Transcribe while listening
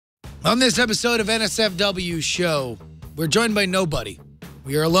On this episode of NSFW show, we're joined by nobody.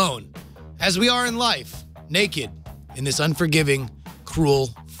 We are alone, as we are in life, naked in this unforgiving, cruel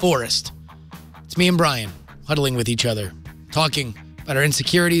forest. It's me and Brian, huddling with each other, talking about our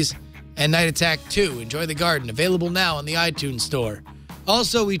insecurities and Night Attack 2, Enjoy the Garden, available now on the iTunes store.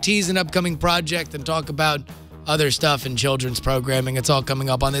 Also, we tease an upcoming project and talk about other stuff in children's programming. It's all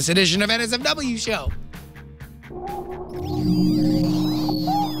coming up on this edition of NSFW show.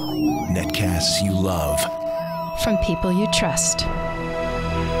 Netcasts you love. From people you trust.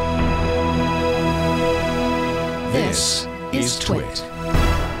 This is Twit.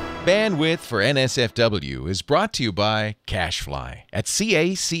 Bandwidth for NSFW is brought to you by Cashfly at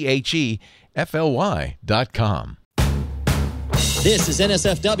CACHEFLY.com. This is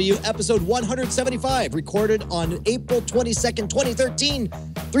NSFW episode 175, recorded on April 22nd, 2013.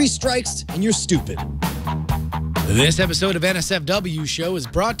 3 strikes and you're stupid. This episode of NSFW show is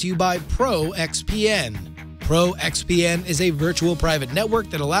brought to you by ProXPN. ProXPN is a virtual private network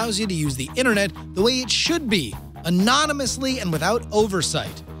that allows you to use the internet the way it should be, anonymously and without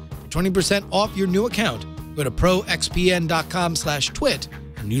oversight. For 20% off your new account, go to proxpn.com/twit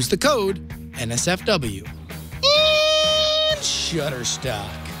and use the code NSFW. And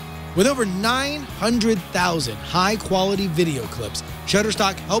Shutterstock. With over 900,000 high-quality video clips,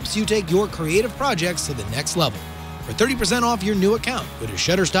 Shutterstock helps you take your creative projects to the next level. For 30% off your new account, go to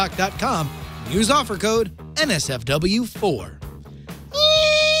Shutterstock.com and use offer code NSFW4.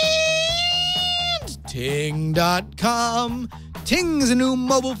 And Ting.com. Ting is a new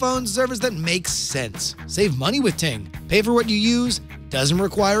mobile phone service that makes sense. Save money with Ting. Pay for what you use, doesn't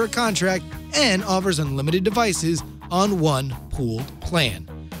require a contract, and offers unlimited devices on one pooled plan.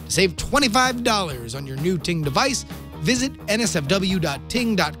 To save $25 on your new Ting device, visit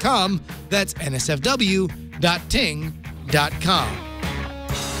nsfw.ting.com. That's nsfw.ting.com.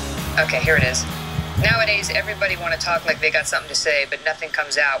 Okay, here it is. Nowadays, everybody want to talk like they got something to say, but nothing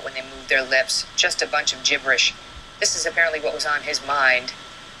comes out when they move their lips. Just a bunch of gibberish. This is apparently what was on his mind.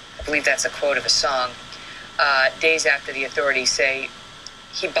 I believe that's a quote of a song. Days after the authorities say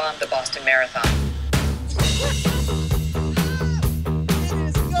he bombed the Boston Marathon.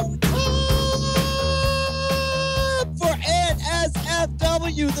 For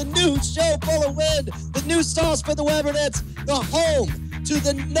NSFW, the new show full of wind, the new sauce for the Webernets, the home to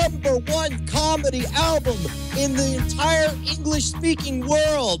the #1 comedy album in the entire English-speaking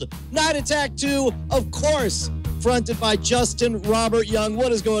world. Night Attack 2, of course, fronted by Justin Robert Young.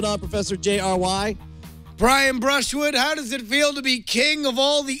 What is going on, Professor JRY? Brian Brushwood, how does it feel to be king of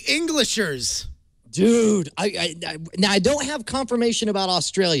all the Englishers? Dude, now I don't have confirmation about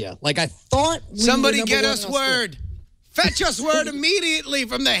Australia. Like, I thought somebody get us word. Fetch us word immediately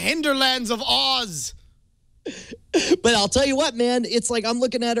from the hinterlands of Oz. But I'll tell you what, man, it's like I'm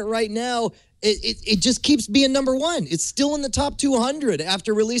looking at it right now. It just keeps being #1. It's still in the top 200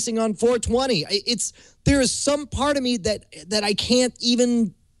 after releasing on 420. There is some part of me that I can't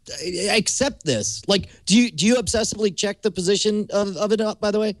even accept this. Like, do you obsessively check the position of it up,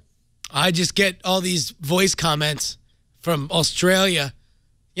 by the way? I just get all these voice comments from Australia.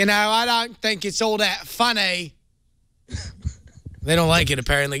 You know, I don't think it's all that funny. They don't like it,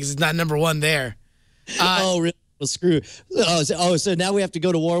 apparently, because it's not #1 there. Oh, really? Well, screw. So now we have to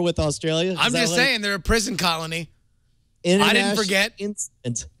go to war with Australia? I'm just saying, they're a prison colony. I didn't forget. I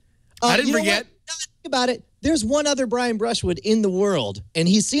didn't forget. Now, think about it. There's one other Brian Brushwood in the world, and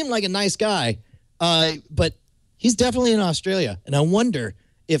he seemed like a nice guy, but he's definitely in Australia. And I wonder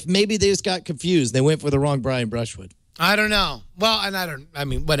if maybe they just got confused. They went for the wrong Brian Brushwood. I don't know. Well, and I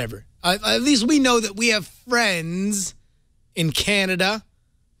mean, whatever. At least we know that we have friends in Canada,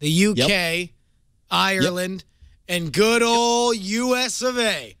 the UK, Ireland, and good old US of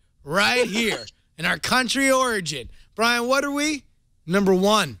A right here in our country of origin. Brian, what are we?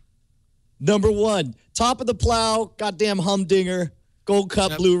 #1. #1. Top of the plow, goddamn humdinger, gold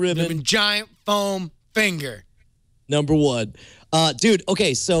cup, blue ribbon. Giant foam finger. #1. Dude,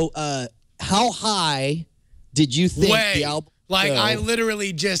 okay, so how high did you think the album Like, I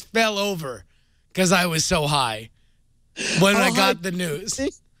literally just fell over because I was so high when I got the news.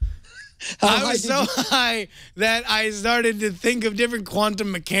 I was so high that I started to think of different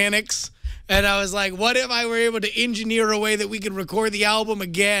quantum mechanics. And I was like, what if I were able to engineer a way that we could record the album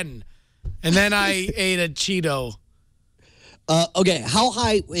again? And then I ate a Cheeto. Okay, how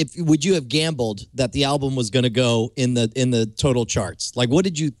high would you have gambled that the album was going to go in the total charts? Like, what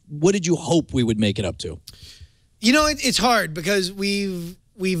did you hope we would make it up to? You know, it's hard because I mean,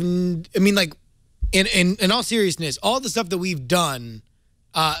 like, in all seriousness, all the stuff that we've done,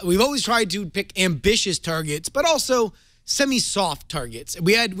 we've always tried to pick ambitious targets, but also semi-soft targets.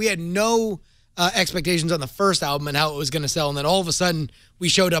 We had no expectations on the first album and how it was going to sell, and then all of a sudden we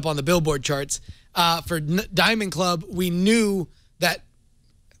showed up on the Billboard charts. For Diamond Club, we knew that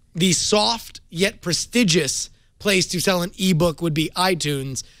the soft yet prestigious place to sell an ebook would be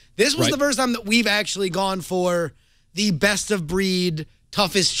iTunes. This was the first time that we've actually gone for the best of breed,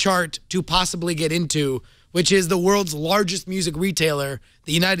 toughest chart to possibly get into, which is the world's largest music retailer,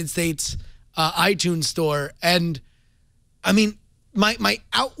 the United States iTunes store. And I mean, my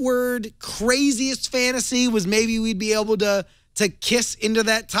outward craziest fantasy was maybe we'd be able to kiss into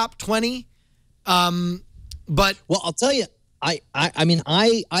that top 20. But well, I'll tell you, I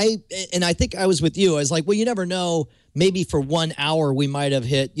think I was with you. I was like, well, you never know. Maybe for 1 hour we might have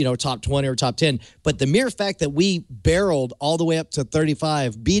hit, top 20 or top 10. But the mere fact that we barreled all the way up to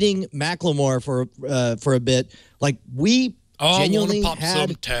 35, beating Macklemore for a bit, like we genuinely pop had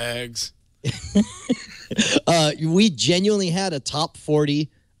some tags. We genuinely had a top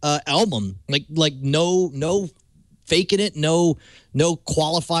 40 album. Like no faking it, no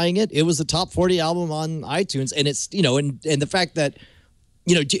qualifying it. It was a top 40 album on iTunes, and it's and the fact that.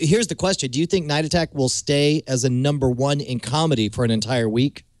 Here's the question. Do you think Night Attack will stay as a #1 in comedy for an entire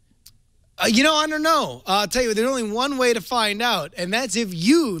week? I don't know. I'll tell you, there's only one way to find out, and that's if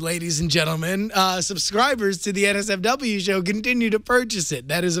you, ladies and gentlemen, subscribers to the NSFW show, continue to purchase it.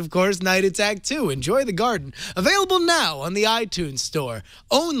 That is, of course, Night Attack 2. Enjoy the Garden. Available now on the iTunes store.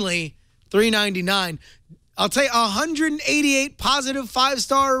 Only $3.99. I'll tell you, 188 positive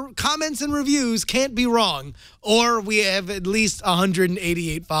 5-star comments and reviews can't be wrong. Or we have at least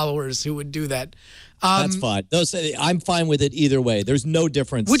 188 followers who would do that. That's fine. I'm fine with it either way. There's no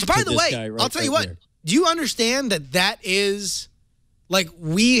difference. Which, by the way, I'll tell you what. Do you understand that is, like,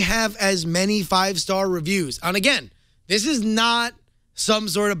 we have as many 5-star reviews? And again, this is not some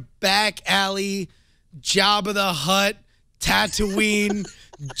sort of back alley, Jabba the Hutt, Tatooine,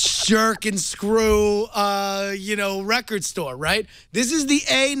 jerk and screw, record store, right? This is the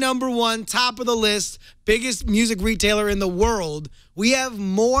 #1, top of the list, biggest music retailer in the world. We have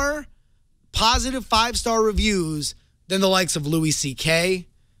more positive 5-star reviews than the likes of Louis C.K.,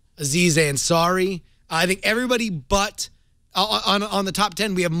 Aziz Ansari. I think everybody but, on the top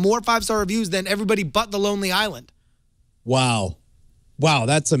 10, we have more 5-star reviews than everybody but The Lonely Island. Wow. Wow,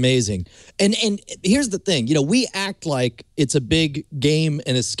 that's amazing. And here's the thing, we act like it's a big game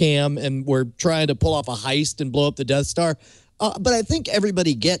and a scam and we're trying to pull off a heist and blow up the Death Star. But I think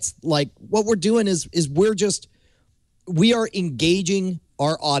everybody gets, like, what we're doing is we are engaging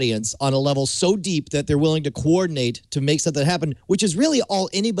our audience on a level so deep that they're willing to coordinate to make something happen, which is really all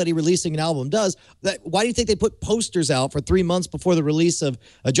anybody releasing an album does. Why do you think they put posters out for 3 months before the release of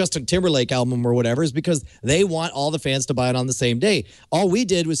a Justin Timberlake album or whatever? Is because they want all the fans to buy it on the same day. All we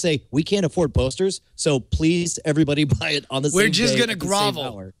did was say, we can't afford posters, so please, everybody buy it on the same day. We're just going to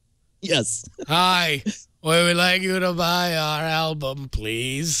grovel. Yes. Hi, we would like you to buy our album,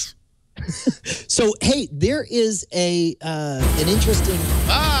 please. So, hey, there is an interesting...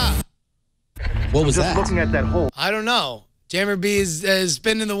 What was that? Looking at that hole. I don't know. Jammer B is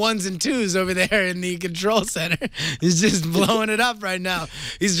spinning the 1s and 2s over there in the control center. He's just blowing it up right now.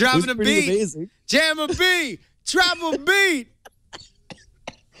 He's dropping a beat. Amazing. Jammer B, drop a beat.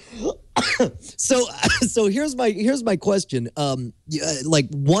 So here's my question. Like,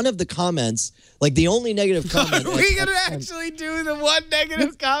 one of the comments, like the only negative comment... Are we going to actually do the one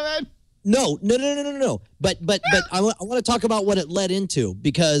negative comment? No. But I want to talk about what it led into,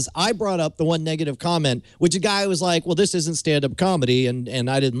 because I brought up the one negative comment, which a guy was like, well, this isn't stand-up comedy, and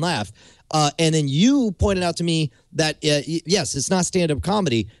I didn't laugh. And then you pointed out to me that, yes, it's not stand-up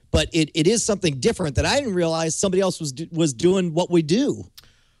comedy, but it is something different that I didn't realize somebody else was doing what we do.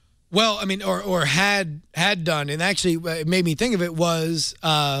 Well, I mean, or had done, and actually it made me think of it was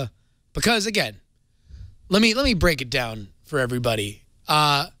because, again, let me break it down for everybody.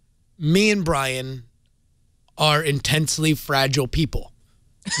 Me and Brian are intensely fragile people.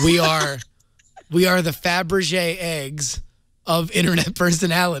 We are the Fabergé eggs of internet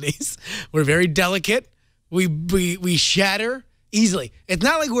personalities. We're very delicate. We shatter easily. It's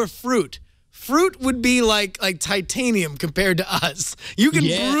not like we're fruit. Fruit would be like titanium compared to us. You can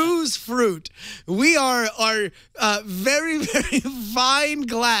bruise fruit. We are very, very fine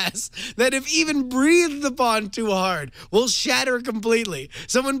glass that if even breathed upon too hard will shatter completely.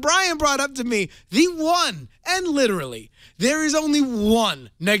 So when Brian brought up to me the one, and literally, there is only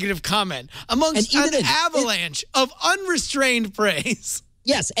one negative comment amongst an avalanche of unrestrained praise.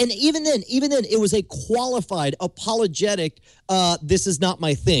 Yes, and even then, it was a qualified, apologetic, this is not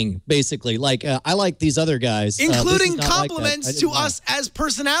my thing, basically. Like, I like these other guys. Including compliments to us as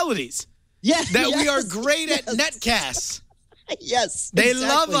personalities. Yeah, that we are yes, great at yes. netcasts. Yes. They exactly.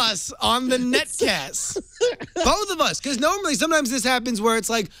 love us on the netcasts. Both of us. Because normally, sometimes this happens where it's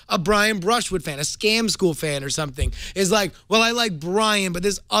like a Brian Brushwood fan, a Scam School fan or something, is like, well, I like Brian, but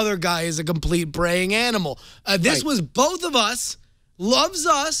this other guy is a complete braying animal. This was both of us, loves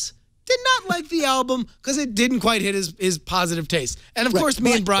us, did not like the album because it didn't quite hit his positive taste. And of course,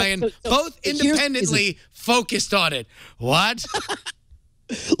 me and Brian both independently focused on it. What?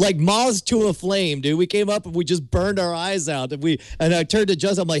 Like moths to a flame, dude. We came up and we just burned our eyes out. And I turned to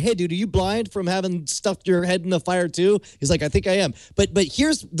Justin. I'm like, hey, dude, are you blind from having stuffed your head in the fire too? He's like, I think I am. But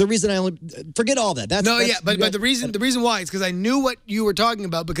here's the reason I only forget all that. But the reason why is because I knew what you were talking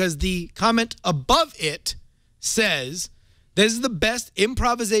about because the comment above it says this is the best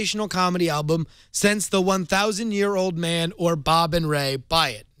improvisational comedy album since the 1,000-Year-Old Man or Bob and Ray.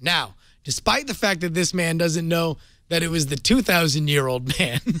 Buy it. Now, despite the fact that this man doesn't know that it was the 2,000-year-old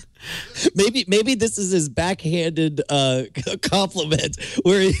man. Maybe this is his backhanded compliment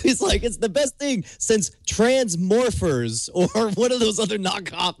where he's like, it's the best thing since Transmorphers or one of those other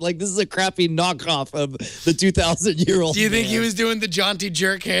knockoff. Like, this is a crappy knockoff of the 2,000-year-old Do you think man. he was doing the jaunty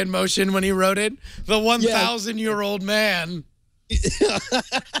jerk hand motion when he wrote it? The 1,000-year-old man. He's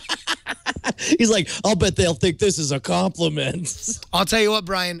like, I'll bet they'll think this is a compliment. I'll tell you what,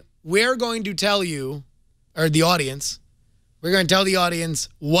 Brian. We're going to tell you, or the audience, we're going to tell the audience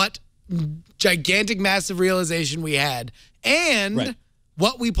what gigantic, massive realization we had and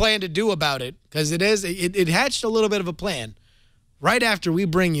what we plan to do about it, because it hatched a little bit of a plan right after we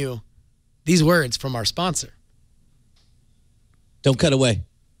bring you these words from our sponsor. Don't cut away.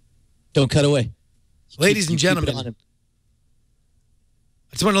 Don't cut away. Ladies and gentlemen, I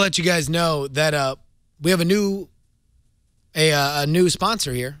just want to let you guys know that we have a new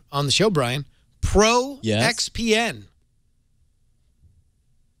sponsor here on the show, Brian. Pro XPN.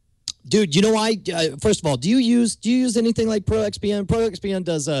 Dude, you know why? First of all, do you use anything like Pro XPN? Pro XPN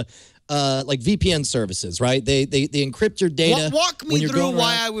does like VPN services, right? They encrypt your data. Walk me through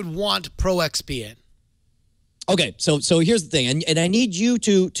why I would want Pro XPN. Okay, so here's the thing, and I need you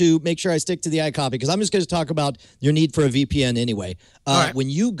to make sure I stick to the iCopy because I'm just going to talk about your need for a VPN anyway. Right.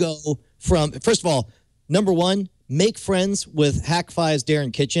 When you go from, first of all, number one, make friends with HackFi's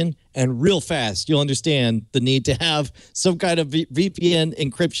Darren Kitchen, and real fast you'll understand the need to have some kind of VPN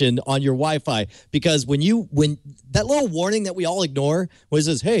encryption on your Wi-Fi, because when that little warning that we all ignore was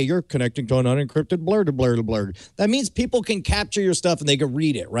says, hey, you're connecting to an unencrypted blur to blur to blur, that means people can capture your stuff and they can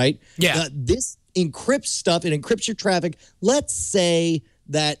read it, right? Yeah. This encrypts stuff, it encrypts your traffic. Let's say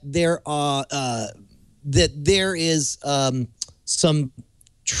that there is some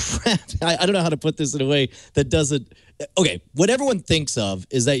I don't know how to put this in a way that doesn't. Okay, what everyone thinks of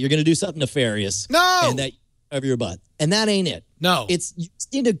is that you're going to do something nefarious. No, and that over your butt, and that ain't it. No,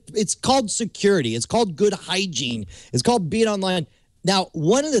 it's called security. It's called good hygiene. It's called being online. Now,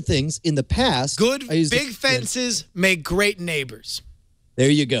 one of the things in the past, big fences make great neighbors. There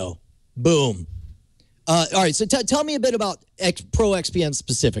you go. Boom. All right, so tell me a bit about Pro XPN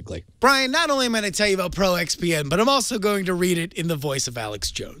specifically. Brian, not only am I going to tell you about Pro XPN, but I'm also going to read it in the voice of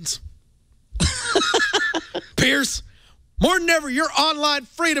Alex Jones. Pierce, more than ever, your online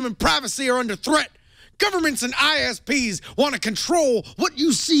freedom and privacy are under threat. Governments and ISPs want to control what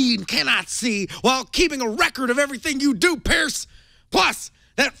you see and cannot see while keeping a record of everything you do, Pierce. Plus,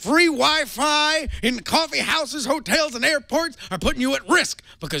 that free Wi-Fi in coffee houses, hotels, and airports are putting you at risk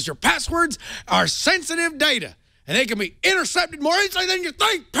because your passwords are sensitive data, and they can be intercepted more easily than you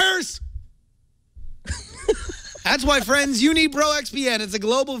think, Pierce. That's why, friends, you need Pro XPN. It's a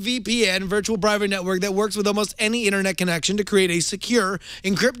global VPN, virtual private network, that works with almost any internet connection to create a secure,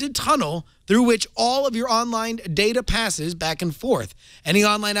 encrypted tunnel through which all of your online data passes back and forth. Any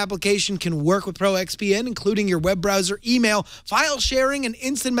online application can work with Pro XPN, including your web browser, email, file sharing, and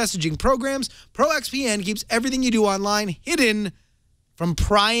instant messaging programs. Pro XPN keeps everything you do online hidden from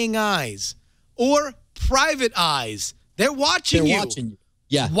prying eyes or private eyes. They're watching you.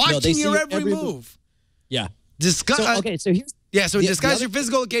 Yeah. Watching your every move. Yeah. Discuss your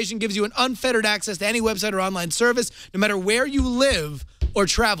physical location gives you an unfettered access to any website or online service, no matter where you live or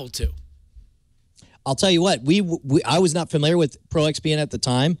travel to. I'll tell you what, I was not familiar with Pro XPN at the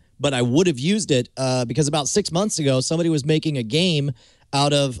time, but I would have used it because about 6 months ago, somebody was making a game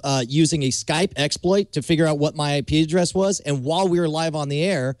out of using a Skype exploit to figure out what my IP address was, and while we were live on the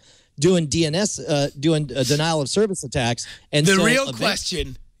air, doing DNS, doing denial of service attacks. And the real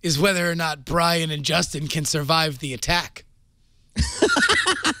question is whether or not Brian and Justin can survive the attack.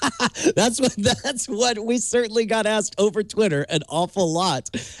 That's what we certainly got asked over Twitter an awful lot.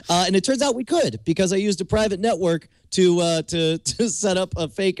 And it turns out we could, because I used a private network to set up a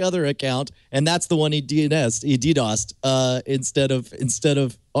fake other account, and that's the one he DDoSed instead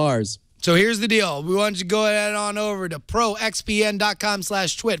of ours. So here's the deal. We want you to go ahead on over to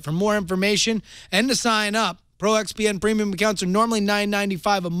proxpn.com/twit for more information and to sign up. ProXPN premium accounts are normally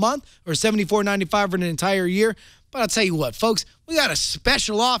 $9.95 a month or $74.95 for an entire year. But I'll tell you what, folks, we got a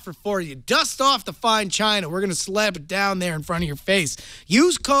special offer for you. Dust off the fine china. We're going to slap it down there in front of your face.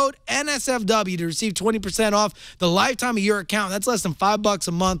 Use code NSFW to receive 20% off the lifetime of your account. That's less than $5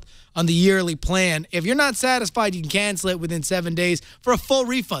 a month on the yearly plan. If you're not satisfied, you can cancel it within 7 days for a full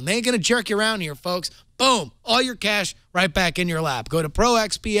refund. They ain't going to jerk you around here, folks. Boom, all your cash right back in your lap. Go to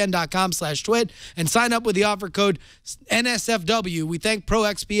proxpn.com/twit and sign up with the offer code NSFW. We thank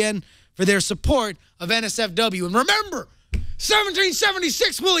ProXPN for their support of NSFW. And remember,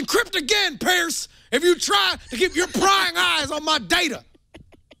 1776 will encrypt again, Pierce, if you try to keep your prying eyes on my data.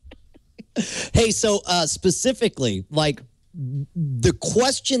 Hey, so specifically, like, the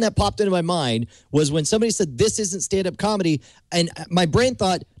question that popped into my mind was when somebody said this isn't stand-up comedy, and my brain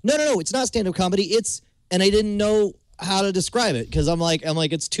thought, no, it's not stand-up comedy. And I didn't know how to describe it because I'm like,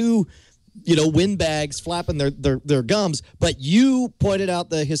 it's too, windbags flapping their gums. But you pointed out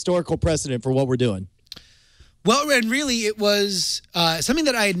the historical precedent for what we're doing. Well, and really, it was something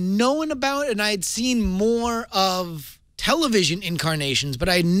that I had known about, and I had seen more of television incarnations, but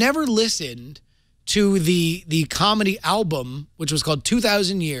I had never listened to the comedy album, which was called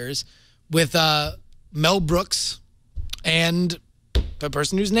 2,000 Years, with Mel Brooks and the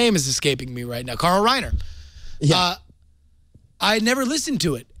person whose name is escaping me right now, Carl Reiner. Yeah. I never listened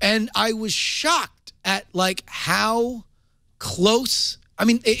to it, and I was shocked at like how close. I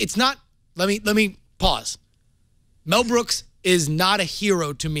mean, it's not. Let me pause. Mel Brooks is not a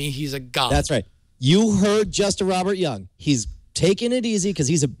hero to me. He's a god. That's right. You heard Justin Robert Young. He's taking it easy because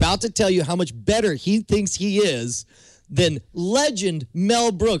he's about to tell you how much better he thinks he is than legend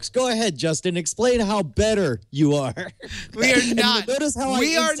Mel Brooks. Go ahead, Justin. Explain how better you are. We are not. Notice how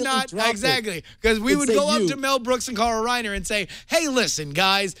we are not. Exactly. Because we would go up to Mel Brooks and Carl Reiner and say, hey, listen,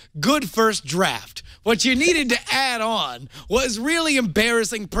 guys, good first draft. What you needed to add on was really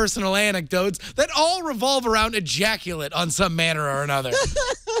embarrassing personal anecdotes that all revolve around ejaculate on some manner or another.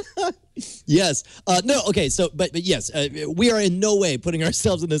 Yes. No. Okay. So, but yes, we are in no way putting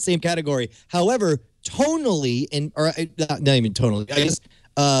ourselves in the same category. However, tonally or not even tonally, I guess,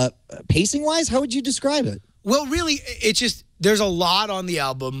 pacing wise, how would you describe it? Well, really, it's just there's a lot on the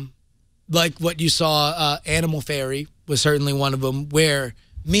album, like what you saw. Animal Fairy was certainly one of them, where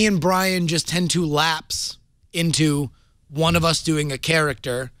me and Brian just tend to lapse into one of us doing a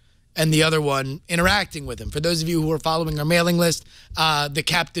character and the other one interacting with him. For those of you who are following our mailing list, the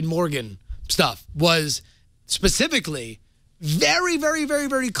Captain Morgan stuff was specifically very, very, very,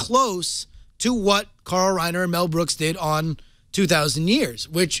 very close to what Carl Reiner and Mel Brooks did on 2,000 Years,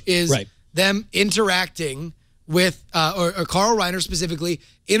 which is them interacting with, or Carl Reiner specifically,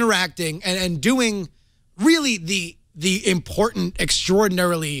 interacting and doing really the important,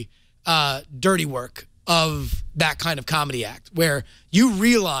 extraordinarily dirty work of that kind of comedy act, where you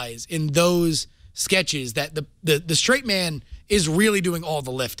realize in those sketches that the straight man is really doing all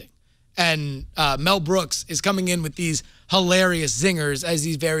the lifting. And Mel Brooks is coming in with these hilarious zingers as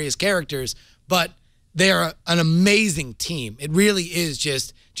these various characters, but they're an amazing team. It really is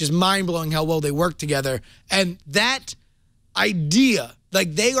just mind-blowing how well they work together. And that idea,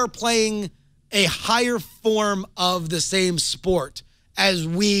 like they are playing a higher form of the same sport as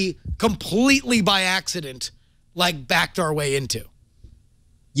we completely by accident like backed our way into.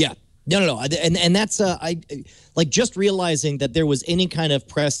 Yeah. No. And that's I like just realizing that there was any kind of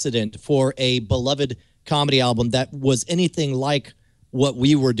precedent for a beloved comedy album that was anything like what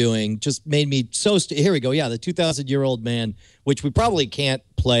we were doing just made me so here we go. Yeah, the 2,000-year-old man, which we probably can't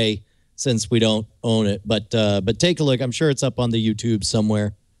play since we don't own it, but take a look. I'm sure it's up on the YouTube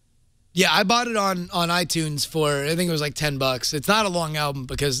somewhere. Yeah, I bought it on iTunes for, I think it was like $10. It's not a long album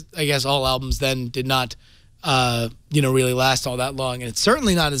because I guess all albums then did not, really last all that long. And it's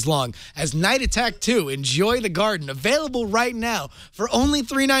certainly not as long as Night Attack 2, Enjoy the Garden, available right now for only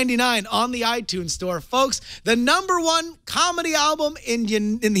 $3.99 on the iTunes store. Folks, the #1 comedy album in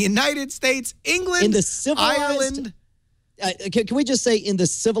the United States, England, in the civilized, Ireland. Can we just say in the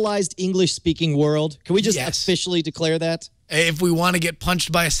civilized English-speaking world? Can we just officially declare that? If we want to get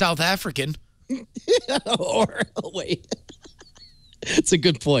punched by a South African. Or, wait. It's a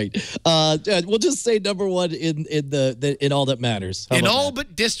good point. We'll just say #1 in all that matters. In all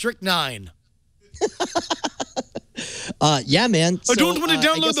but District 9. Yeah, man. I don't want to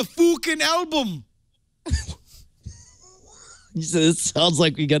download the fucking album. It sounds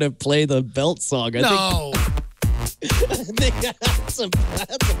like we got to play the belt song. I think That's a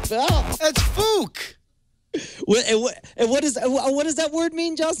bell. That's Fook. And what does that word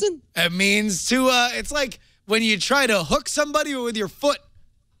mean, Justin? It means to, it's like when you try to hook somebody with your foot.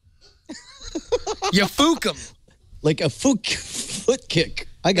 You fook them. Like a foot kick.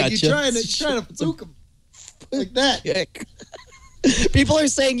 I got like you're trying to fook them. Like that. Kick. People are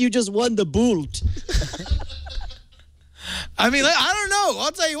saying you just won the boot. I mean, I don't know.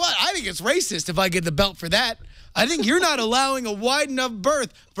 I'll tell you what. I think it's racist if I get the belt for that. I think you're not allowing a wide enough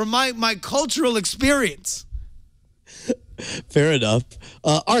berth for my cultural experience. Fair enough.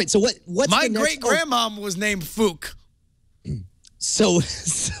 All right. So what's my the next great-grandmom was named Fook. So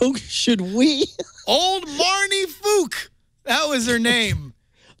should we? Old Marnie Fook. That was her name.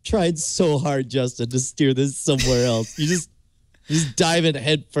 Tried so hard, Justin, to steer this somewhere else. You just dive in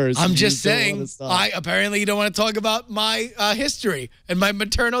head first. I'm just saying. Apparently you don't want to talk about my history and my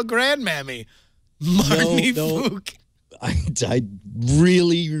maternal grandmammy, Marnie Fook. I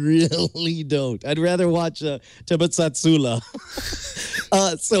really, really don't. I'd rather watch Tabatsatsula.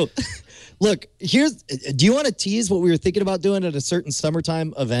 So, look, do you want to tease what we were thinking about doing at a certain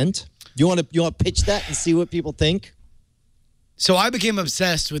summertime event? Do you want to pitch that and see what people think? So I became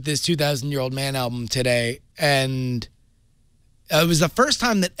obsessed with this 2,000-Year-Old Man album today, and it was the first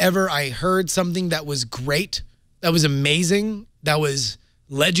time that ever I heard something that was great, that was amazing, that was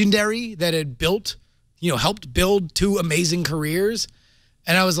legendary, that had built, helped build two amazing careers.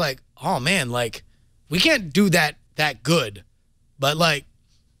 And I was like, oh man, like we can't do that good, but like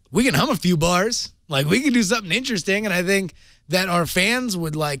we can hum a few bars, like we can do something interesting. And I think that our fans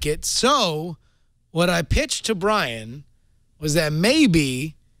would like it. So what I pitched to Brian was that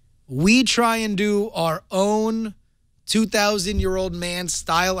maybe we try and do our own 2,000-Year-Old Man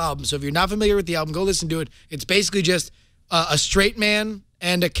style album. So if you're not familiar with the album, go listen to it. It's basically just a straight man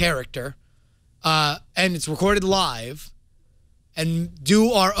and a character. And it's recorded live, and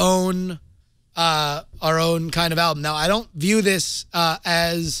do our own kind of album. Now, I don't view this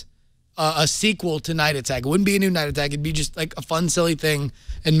as a sequel to Night Attack. It wouldn't be a new Night Attack. It'd be just like a fun, silly thing,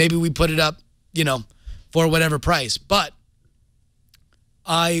 and maybe we put it up, for whatever price. But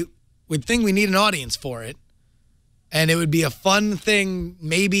I would think we need an audience for it, and it would be a fun thing,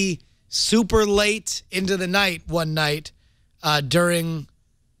 maybe super late into the night one night during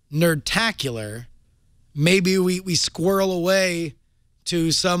Nerdtacular. Maybe we squirrel away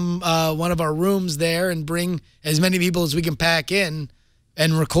to some one of our rooms there and bring as many people as we can pack in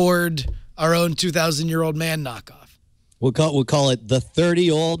and record our own 2,000-Year-Old Man knockoff. We'll call it the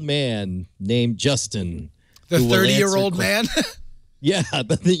 30-Old Man named Justin. The 30-Year-Old Man? Yeah,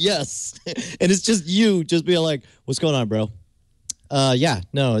 yes. And it's just you just being like, what's going on, bro? Yeah,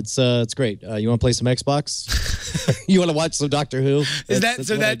 no, it's great. You want to play some Xbox? You want to watch some Doctor Who? That's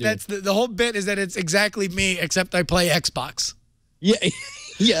the whole bit is that it's exactly me, except I play Xbox. Yeah,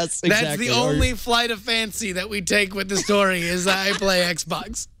 yes, exactly. That's the only flight of fancy that we take with the story is I play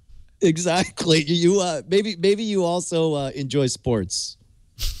Xbox. Exactly. You maybe you also enjoy sports.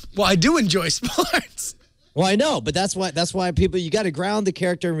 Well, I do enjoy sports. Well, I know, but that's why people, you got to ground the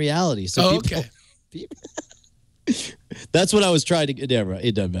character in reality. So okay. That's what I was trying to get. Never,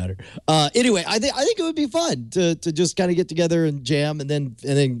 it doesn't matter. Anyway, I think it would be fun to just kind of get together and jam, and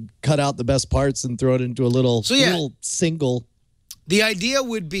then cut out the best parts and throw it into a little single. The idea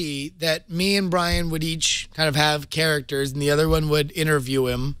would be that me and Brian would each kind of have characters, and the other one would interview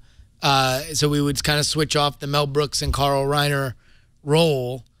him. So we would kind of switch off the Mel Brooks and Carl Reiner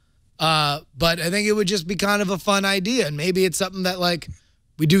role. But I think it would just be kind of a fun idea, and maybe it's something that like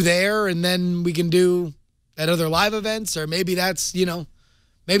we do there, and then we can do at other live events, or maybe that's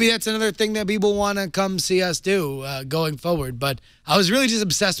another thing that people want to come see us do going forward. But I was really just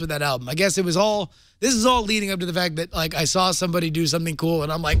obsessed with that album. I guess this is all leading up to the fact that like I saw somebody do something cool,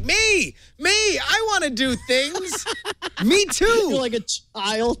 and I'm like, me, I want to do things. Me too. You're like a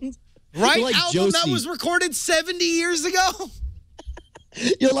child. Right? Like album Josie. that was recorded 70 years ago.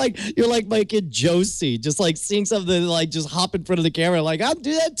 You're like my kid Josie, just like seeing something like just hop in front of the camera, like I'll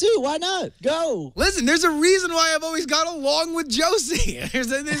do that too. Why not? Go. Listen, there's a reason why I've always got along with Josie. There's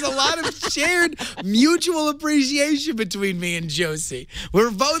a lot of shared mutual appreciation between me and Josie.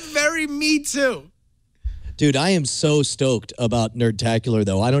 We're both very me too. Dude, I am so stoked about Nerdtacular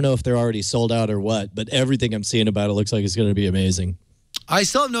though. I don't know if they're already sold out or what, but everything I'm seeing about it looks like it's going to be amazing. I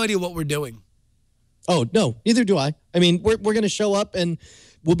still have no idea what we're doing. Oh, no, neither do I. I mean, we're going to show up and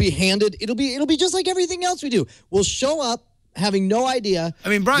we'll be handed. It'll be just like everything else we do. We'll show up having no idea. I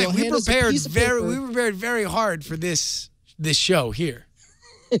mean, Brian, we prepared very hard for this show here.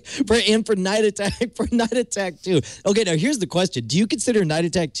 for Night Attack 2. Okay, now here's the question. Do you consider Night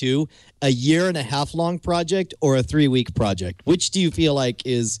Attack 2 a 1.5 year long project or a 3-week project? Which do you feel like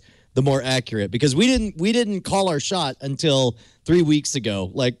is the more accurate? Because we didn't call our shot until 3 weeks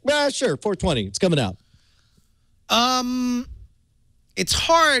ago. Like, sure, 420, it's coming out. It's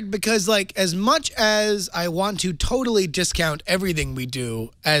hard because, like, as much as I want to totally discount everything we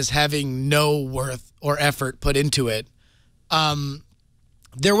do as having no worth or effort put into it,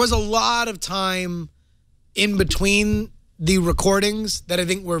 there was a lot of time in between the recordings that I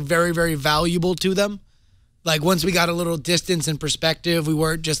think were very, very valuable to them. Like, once we got a little distance and perspective, we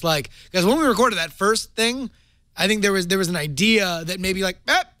weren't just like, because when we recorded that first thing, I think there was an idea that maybe like,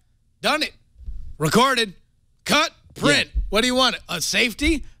 done it, recorded, cut, print. Yeah. What do you want? A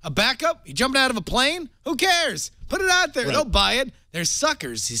safety? A backup? You jumping out of a plane? Who cares? Put it out there. Right. They'll buy it. They're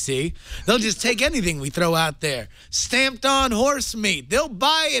suckers, you see. They'll just take anything we throw out there. Stamped on horse meat. They'll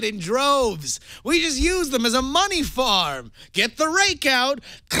buy it in droves. We just use them as a money farm. Get the rake out.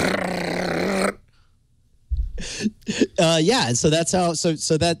 Yeah, and so that's how. So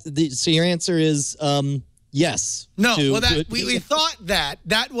your answer is yes. No, we thought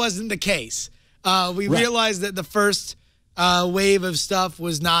that wasn't the case. We realized that the first wave of stuff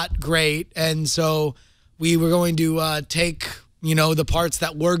was not great, and so we were going to take the parts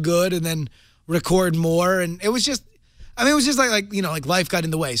that were good and then record more, and it was just like life got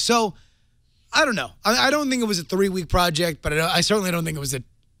in the way. So I don't know. I don't think it was a 3-week project, but I certainly don't think it was a 1.5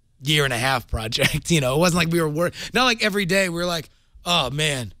 year project. It wasn't like we were not like every day we were like, oh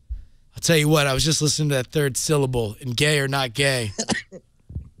man, I'll tell you what, I was just listening to that third syllable in Gay or Not Gay.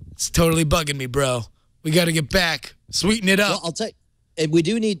 It's totally bugging me, bro. We got to get back, sweeten it up. Well, I'll tell you, and we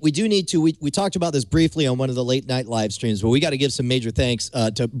do need to. We talked about this briefly on one of the late night live streams, but we got to give some major thanks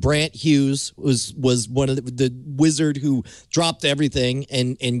to Brant Hughes, was one of the wizard who dropped everything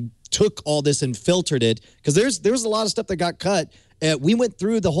and took all this and filtered it, because there's a lot of stuff that got cut. We went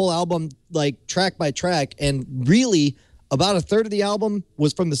through the whole album like track by track, and really about a third of the album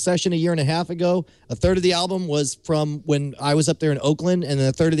was from the session 1.5 years ago. A third of the album was from when I was up there in Oakland, and then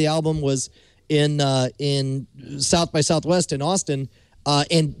a third of the album was in South by Southwest in Austin.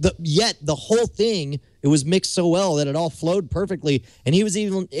 Yet the whole thing, it was mixed so well that it all flowed perfectly. And he was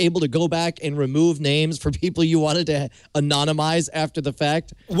even able to go back and remove names for people you wanted to anonymize after the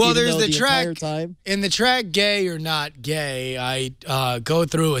fact. Well, there's the track, in the track Gay or Not Gay, I go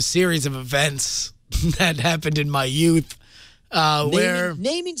through a series of events that happened in my youth.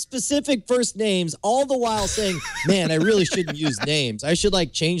 Naming specific first names, all the while saying, man, I really shouldn't use names. I should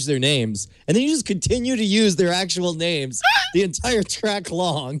change their names. And then you just continue to use their actual names the entire track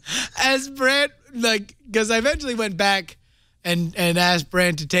long. As Brant, because I eventually went back and asked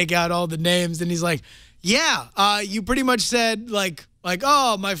Brant to take out all the names, and he's like, yeah, you pretty much said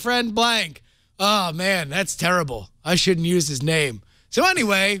oh, my friend blank. Oh man, that's terrible. I shouldn't use his name. So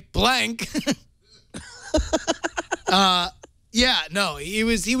anyway, blank. Yeah, no, he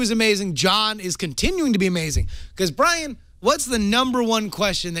was amazing. John is continuing to be amazing. Because, Brian, what's the number one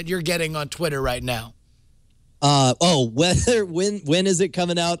question that you're getting on Twitter right now? When is it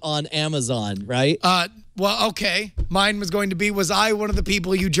coming out on Amazon, right? Well, okay. Mine was going to be, was I one of the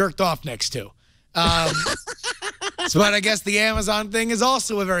people you jerked off next to? But I guess the Amazon thing is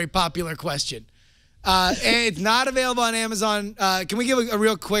also a very popular question. It's not available on Amazon. Can we give a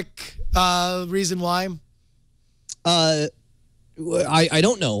real quick reason why? I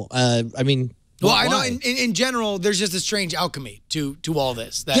don't know. I mean, well, I know in general, there's just a strange alchemy to all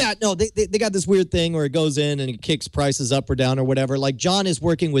this. Yeah, no, they got this weird thing where it goes in and it kicks prices up or down or whatever. Like John is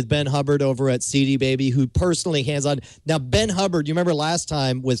working with Ben Hubbard over at CD Baby, who personally hands on. Now, Ben Hubbard, you remember last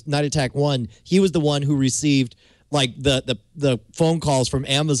time with Night Attack 1, he was the one who received the phone calls from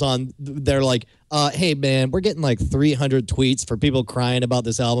Amazon. They're like, hey man, we're getting 300 tweets for people crying about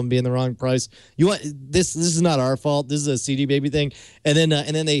this album being the wrong price. You want this is not our fault. This is a CD Baby thing. And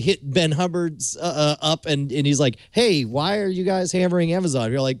then they hit Ben Hubbard's up and he's like, hey, why are you guys hammering Amazon?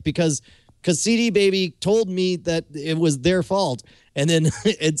 You're like, because CD Baby told me that it was their fault. And then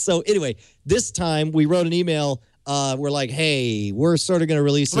and so anyway, this time we wrote an email. We're like, hey, we're sort of going to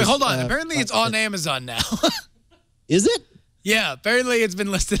release Wait, hold on. Apparently it's on Amazon now. Is it? Yeah, apparently it's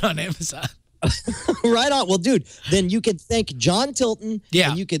been listed on Amazon. Right on. Well, dude, then you can thank John Tilton. Yeah.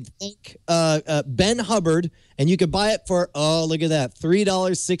 And you can thank Ben Hubbard, and you can buy it for, oh, look at that,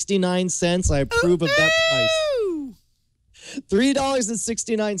 $3.69. I approve of that price.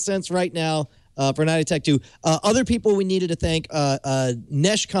 $3.69 right now for Night Attack 2. Other people we needed to thank,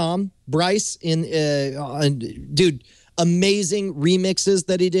 Neshcom, Bryce, dude, amazing remixes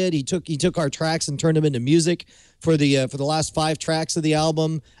that he did. He took our tracks and turned them into music. for the last 5 tracks of the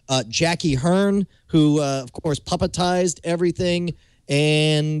album. Jackie Hearn, who of course puppetized everything,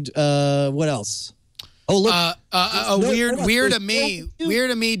 and what else? Oh look, Weird of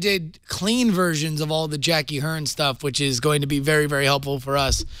Me did clean versions of all the Jackie Hearn stuff, which is going to be very, very helpful for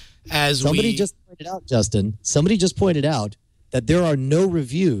us as somebody just pointed out, Justin. Somebody just pointed out that there are no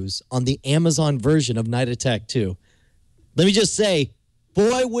reviews on the Amazon version of Night Attack 2. Let me just say,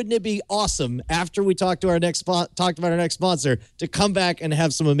 boy, wouldn't it be awesome after we talked about our next sponsor to come back and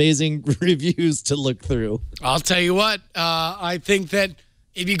have some amazing reviews to look through. I'll tell you what, I think that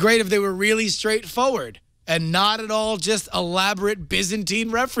it'd be great if they were really straightforward and not at all just elaborate Byzantine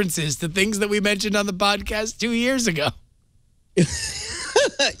references to things that we mentioned on the podcast 2 years ago.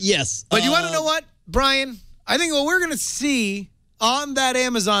 Yes. But you want to know what, Brian? I think what we're going to see on that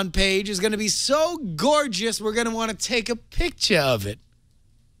Amazon page is going to be so gorgeous, we're going to want to take a picture of it.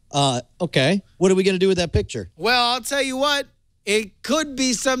 Okay. What are we going to do with that picture? Well, I'll tell you what. It could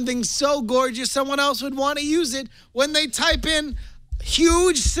be something so gorgeous someone else would want to use it when they type in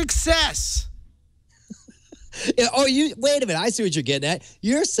huge success. Wait a minute. I see what you're getting at.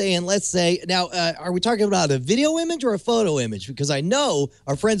 You're saying, let's say, now, are we talking about a video image or a photo image? Because I know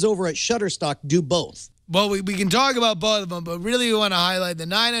our friends over at Shutterstock do both. Well, we can talk about both of them, but really we want to highlight the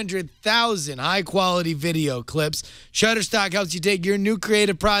 900,000 high-quality video clips. Shutterstock helps you take your new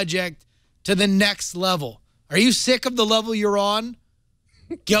creative project to the next level. Are you sick of the level you're on?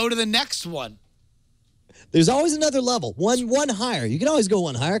 Go to the next one. There's always another level, one higher. You can always go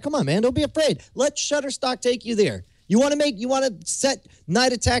one higher. Come on, man. Don't be afraid. Let Shutterstock take you there. You want to set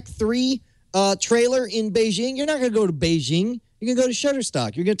Night Attack 3 trailer in Beijing? You're not going to go to Beijing. You can go to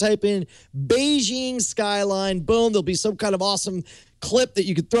Shutterstock. You're going to type in Beijing skyline. Boom. There'll be some kind of awesome clip that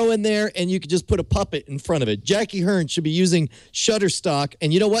you could throw in there, and you could just put a puppet in front of it. Jackie Hearn should be using Shutterstock,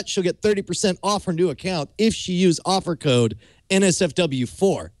 and you know what? She'll get 30% off her new account if she use offer code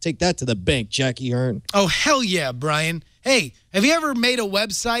NSFW4. Take that to the bank, Jackie Hearn. Oh, hell yeah, Brian. Hey, have you ever made a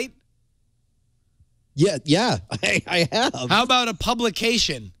website? Yeah, I have. How about a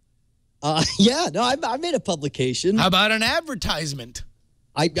publication? I made a publication. How about an advertisement?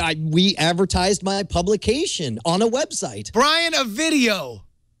 We advertised my publication on a website. Brian, a video.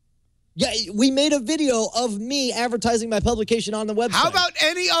 Yeah, we made a video of me advertising my publication on the website. How about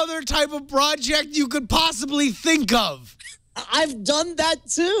any other type of project you could possibly think of? I've done that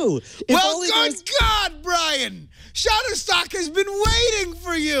too. Well, good God, Brian. Shutterstock has been waiting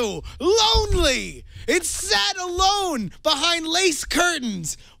for you. Lonely. It sat alone behind lace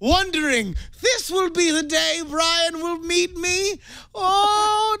curtains, wondering, this will be the day Brian will meet me.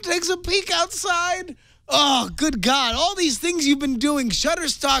 Oh, takes a peek outside. Oh, good God. All these things you've been doing,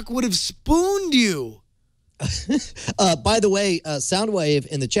 Shutterstock would have spooned you. By the way, Soundwave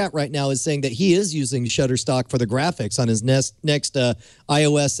in the chat right now is saying that he is using Shutterstock for the graphics on his next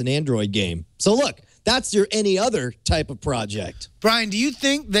iOS and Android game. So look, that's your any other type of project. Brian, do you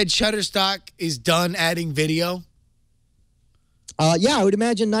think that Shutterstock is done adding video? Yeah, I would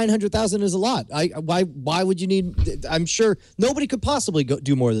imagine 900,000 is a lot. Why would you need? I'm sure nobody could possibly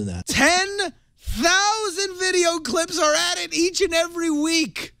do more than that. 10,000 video clips are added each and every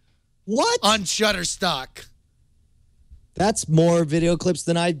week. What? On Shutterstock. That's more video clips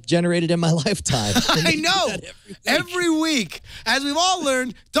than I've generated in my lifetime. I know. Every week. As we've all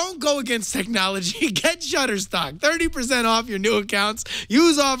learned, don't go against technology. Get Shutterstock. 30% off your new accounts.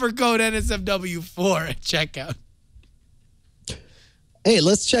 Use offer code NSFW4 at checkout. Hey,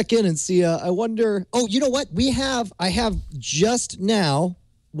 let's check in and see. I wonder. Oh, you know what? I have just now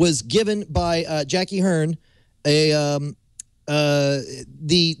was given by Jackie Hearn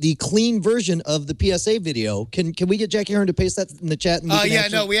the clean version of the PSA video. Can we get Jackie Hearn to paste that in the chat?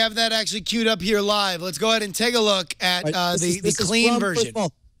 No, we have that actually queued up here live. Let's go ahead and take a look at the clean version. First of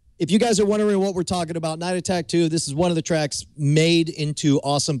all, if you guys are wondering what we're talking about, Night Attack 2, this is one of the tracks made into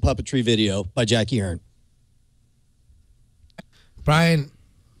awesome puppetry video by Jackie Hearn. Brian,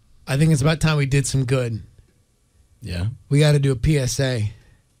 I think it's about time we did some good. Yeah. We got to do a PSA.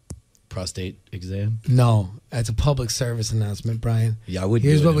 Prostate exam? No, that's a public service announcement, Brian. Yeah, I would.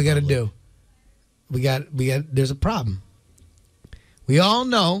 Here's what we got to do. We got. There's a problem. We all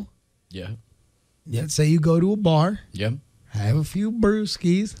know. Yeah. Let's say you go to a bar. Yeah. Have a few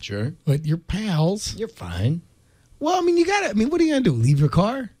brewskis. Sure. With your pals. You're fine. Well, I mean, you got to. I mean, what are you gonna do? Leave your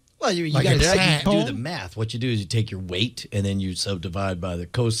car? Well, you Like got a to do the math. What you do is you take your weight and then you subdivide by the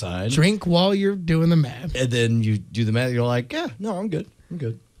cosine. Drink while you're doing the math. And then you do the math. You're like, yeah, no, I'm good. I'm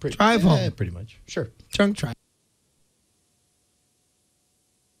good. Drive home. Pretty much. Sure. Drunk drive.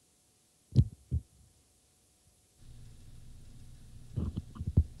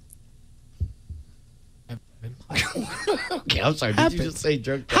 Okay, I'm sorry. Did Happens. you just say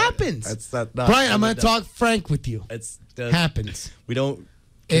drunk dad? Happens. That's not. Brian, I'm going to talk frank with you. It's Happens. We don't.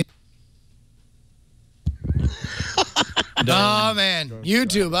 Oh, man.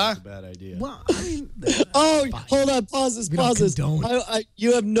 YouTube, huh? That's a bad idea. Well, I mean, Oh, hold on. Pause this. We don't Pause this. condone it.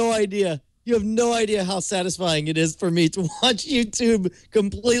 You have no idea. You have no idea how satisfying it is for me to watch YouTube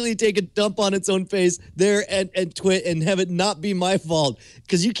completely take a dump on its own face there and twit and have it not be my fault.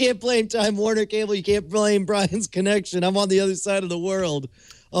 Because you can't blame Time Warner Cable. You can't blame Brian's connection. I'm on the other side of the world.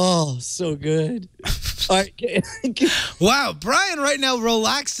 Oh, so good. All right. wow, Brian right now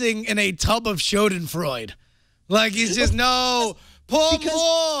relaxing in a tub of Schadenfreude. Like he's just, no, pour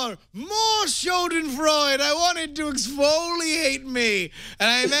more Schadenfreude. I want it to exfoliate me. And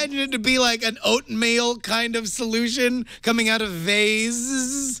I imagine it to be like an oatmeal kind of solution coming out of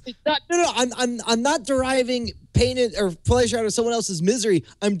vases. No. I'm not deriving pain or pleasure out of someone else's misery.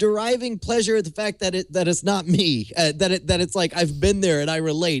 I'm deriving pleasure at the fact that it's not me. That it's like I've been there and I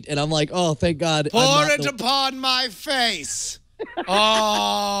relate. And I'm like, oh, thank God. Pour it upon my face.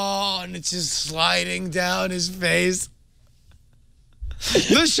 Oh, and it's just sliding down his face.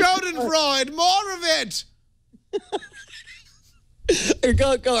 The Schadenfreude, more of it.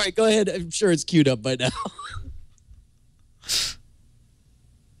 All right, go ahead. I'm sure it's queued up by now.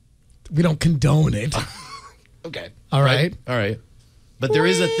 We don't condone it. Okay. All right. All right. But there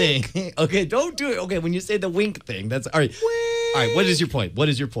is a thing. Okay, don't do it. Okay, when you say the wink thing, that's all right. All right, what is your point? What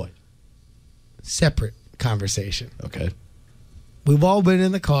is your point? Separate conversation. Okay. We've all been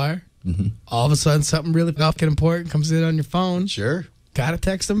in the car. Mm-hmm. All of a sudden, something really fucking important comes in on your phone. Sure. Gotta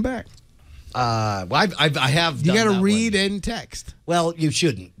text them back. Well, I have. You done gotta that read one. and text. Well, you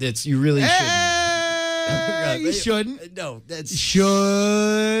shouldn't. You really shouldn't. You shouldn't. No, that's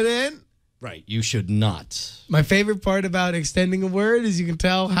Shouldn't. right. You should not. My favorite part about extending a word is you can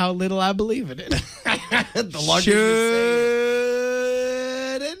tell how little I believe in it. The longer you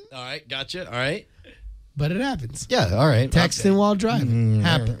say Shouldn't. it. All right, gotcha. All right. But it happens. Yeah, all right. Texting while driving.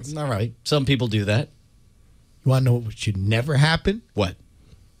 Happens. All right. Some people do that. You want to know what should never happen? What?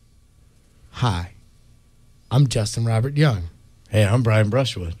 Hi. I'm Justin Robert Young. Hey, I'm Brian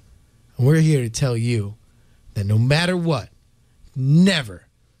Brushwood. And we're here to tell you that no matter what, never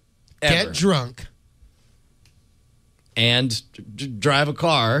Ever. get drunk. And drive a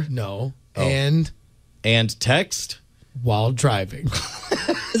car. No. Oh. And text. While driving.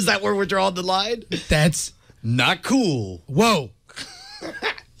 Is that where we're drawing the line? That's not cool. Whoa.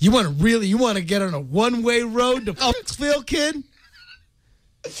 You want to get on a one-way road to Foxville, kid?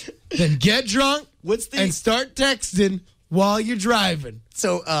 Then get drunk and start texting while you're driving.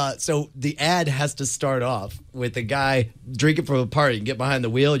 So the ad has to start off with a guy drinking from a party and get behind the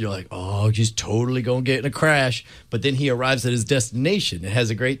wheel. And you're like, oh, he's totally going to get in a crash. But then he arrives at his destination and has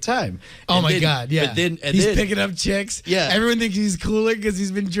a great time. Oh, my God, yeah. But then, he's picking up chicks. Yeah. Everyone thinks he's cooler because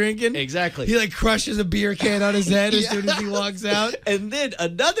he's been drinking. Exactly. He, like, crushes a beer can on his head as soon as he walks out. And then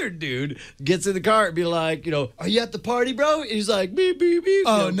another dude gets in the car and be like, are you at the party, bro? And he's like, beep, beep, beep.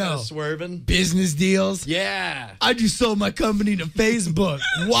 Oh, kind no. of swerving. Business deals. Yeah. I just sold my company to Facebook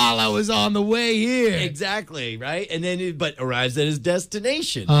while I was on the way here. Exactly, right? And then, but arrives at his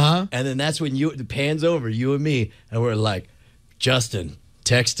destination. Uh-huh. And then that's when it pans over, you and me, and we're like, Justin,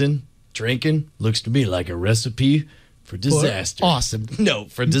 texting, drinking, looks to me like a recipe for disaster. Awesome. No,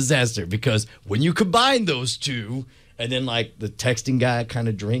 for disaster, because when you combine those two, and then like the texting guy kind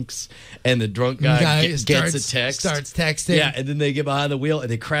of drinks, and the drunk guy gets a text. Starts texting. Yeah, and then they get behind the wheel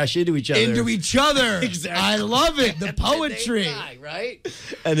and they crash into each other. Exactly. I love it. The poetry. Die, right?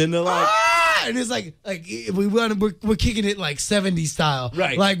 And then they're like, and it's like we're kicking it like 70s style.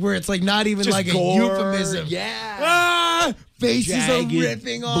 Right. Like where it's like not even just like gore, a euphemism. Yeah. Faces jagged are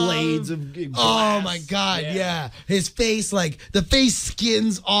ripping off. blades of glass. Oh my God, yeah. His face, like the face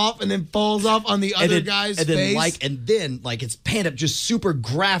skins off and then falls off on the other guy's face. And then it's panned up just super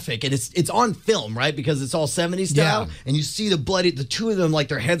graphic, and it's on film, right? Because it's all 70s style. Yeah. And you see the two of them, like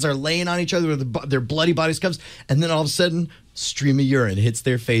their heads are laying on each other, their bloody bodies comes, and then all of a sudden, stream of urine hits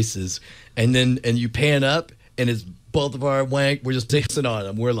their faces. And you pan up, and it's both of our wank. We're just dancing on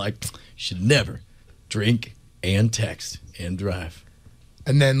them. We're like, should never drink and text and drive.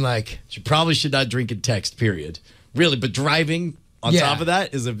 And then you probably should not drink and text, period. Really, but driving on top of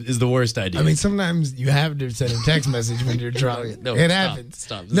that is the worst idea. I mean, sometimes you have to send a text message when you're drunk. No, it stop, happens.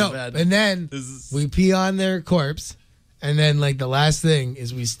 Stop. No, and then we pee on their corpse, And then, like, the last thing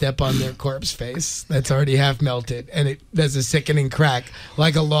is we step on their corpse face that's already half melted, and it does a sickening crack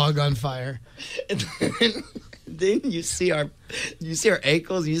like a log on fire. And then you see our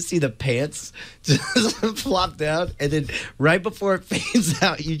ankles, you see the pants just flop down, and then right before it fades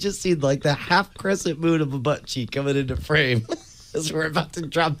out, you just see like the half crescent moon of a butt cheek coming into frame. As we're about to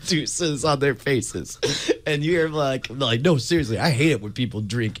drop deuces on their faces. And you're like, no, seriously, I hate it when people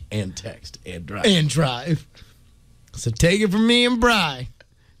drink and text and drive. And drive. So take it from me and Bri.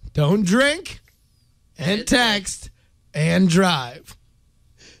 Don't drink and text and drive.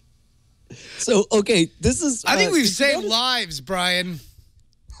 So, okay, this is... I think we've saved lives, Brian.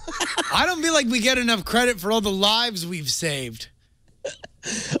 I don't feel like we get enough credit for all the lives we've saved.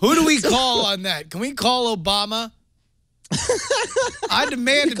 Who do we call on that? Can we call Obama? I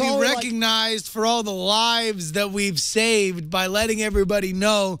demand to be recognized for all the lives that we've saved by letting everybody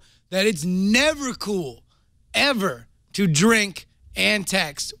know that it's never cool, ever, to drink and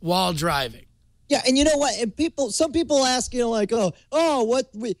text while driving. Yeah, and you know what? And some people ask, like,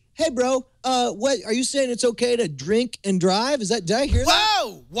 hey, bro, what are you saying? It's okay to drink and drive? Did I hear that?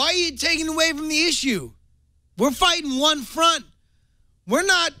 Whoa! Why are you taking away from the issue? We're fighting one front. We're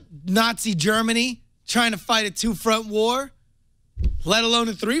not Nazi Germany trying to fight a two-front war, let alone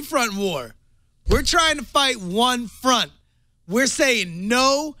a three-front war. We're trying to fight one front. We're saying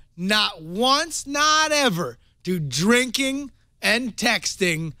no, not once, not ever, to drinking and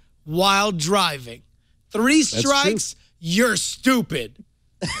texting while driving. 3 strikes, you're stupid.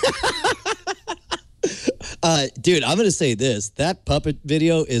 Dude, I'm going to say this. That puppet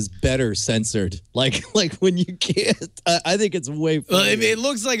video is better censored. Like when you can't, I think it's way funnier. Well, it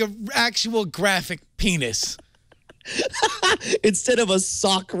looks like an actual graphic penis. Instead of a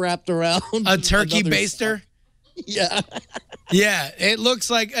sock wrapped around. A turkey baster? Sock. Yeah. Yeah, it looks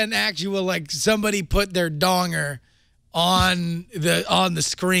like an actual, like somebody put their donger on the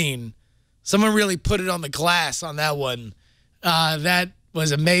screen. Someone really put it on the glass on that one. That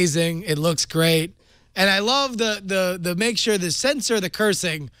was amazing. It looks great. And I love the make sure to censor the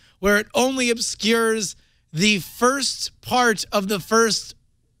cursing where it only obscures the first part of the first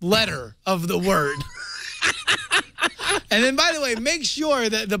letter of the word. And then, by the way, make sure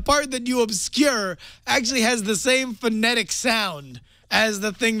that the part that you obscure actually has the same phonetic sound as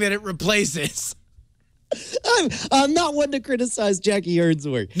the thing that it replaces. I'm not one to criticize Jackie Hearn's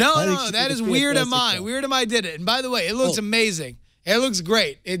work. No, that is Weird Am I. Weird Am I did it. And by the way, it looks amazing. It looks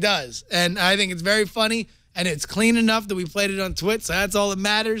great. It does. And I think it's very funny. And it's clean enough that we played it on Twitch, so that's all that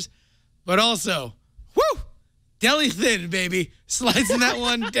matters. But also, whoo, deli thin, baby. Slicing that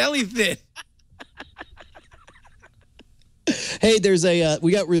one deli thin. Hey,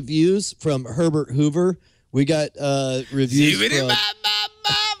 we got reviews from Herbert Hoover. We got reviews from...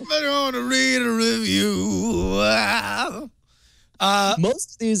 I want to read a review.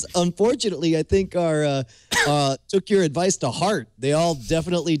 Most of these, unfortunately, I think are took your advice to heart. They all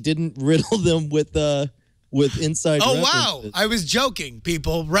definitely didn't riddle them with inside references. Wow. I was joking,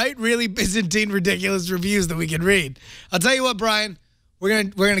 people. Right? Really Byzantine, ridiculous reviews that we can read. I'll tell you what, Brian. We're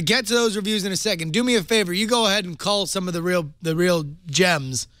gonna get to those reviews in a second. Do me a favor. You go ahead and call some of the real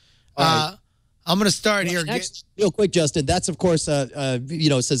gems. Right. I'm going to start here. Real quick, Justin. That's, of course,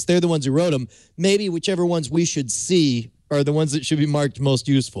 since they're the ones who wrote them, maybe whichever ones we should see are the ones that should be marked most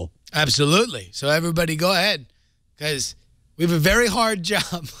useful. Absolutely. So everybody go ahead, because we have a very hard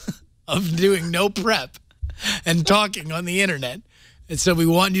job of doing no prep and talking on the internet. And so we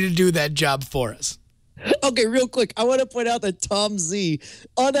want you to do that job for us. Okay, real quick. I want to point out that Tom Z,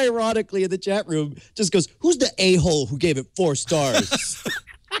 unironically in the chat room, just goes, who's the a-hole who gave it 4 stars?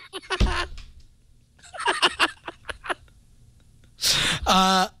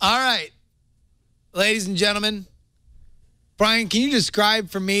 All right, ladies and gentlemen, Brian, can you describe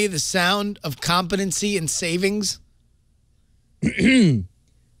for me the sound of competency and savings? Oh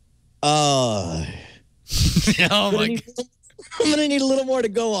my God. I'm going to need a little more to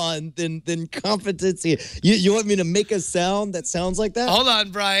go on than competency. You want me to make a sound that sounds like that? Hold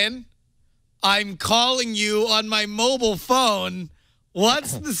on, Brian. I'm calling you on my mobile phone.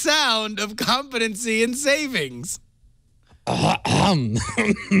 What's the sound of competency and savings?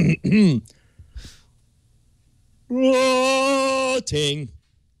 Ting.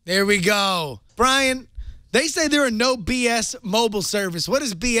 There we go. Brian, they say there are no BS mobile service. What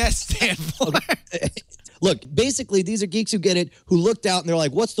does BS stand for? Look, basically, these are geeks who get it, who looked out and they're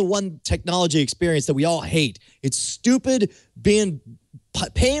like, what's the one technology experience that we all hate? It's stupid paying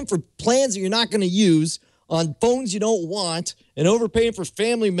for plans that you're not going to use on phones you don't want and overpaying for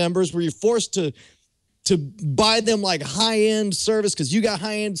family members where you're forced to buy them like high-end service because you got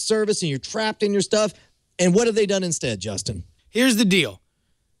high-end service and you're trapped in your stuff. And what have they done instead, Justin? Here's the deal.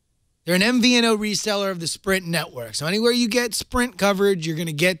 They're an MVNO reseller of the Sprint network. So anywhere you get Sprint coverage, you're going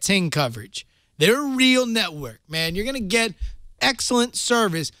to get Ting coverage. They're a real network, man. You're going to get excellent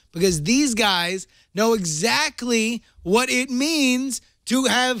service because these guys know exactly what it means to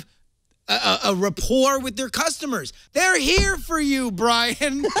have a rapport with their customers. They're here for you,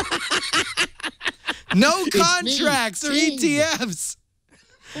 Brian. No contracts or ETFs.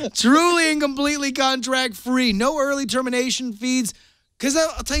 Truly and completely contract free. No early termination fees. Because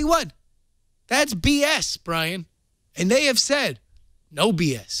I'll tell you what, that's BS, Brian. And they have said, no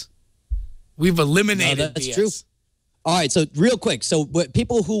BS. We've eliminated that's BS. true. All right, so real quick. So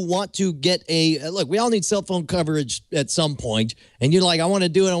people who want to get look, we all need cell phone coverage at some point. And you're like, I want to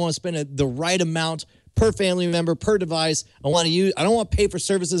do it. I want to spend the right amount per family member, per device. I don't want to pay for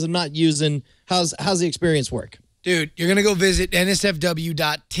services I'm not using. How's the experience work? Dude, you're going to go visit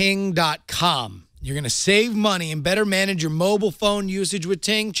nsfw.ting.com. You're going to save money and better manage your mobile phone usage with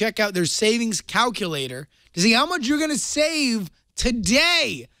Ting. Check out their savings calculator to see how much you're going to save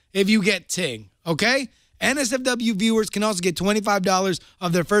today if you get Ting, okay? NSFW viewers can also get $25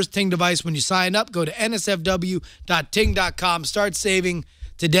 of their first Ting device when you sign up. Go to nsfw.ting.com. Start saving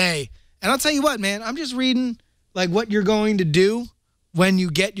today. And I'll tell you what, man, I'm just reading like what you're going to do when you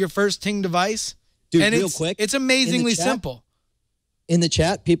get your first Ting device. Dude, and real quick. It's amazingly simple. In the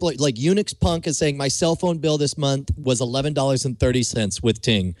chat, people are, like Unix Punk is saying, my cell phone bill this month was $11.30 with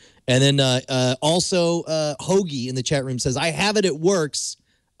Ting. And then also Hoagie in the chat room says, I have it, it works.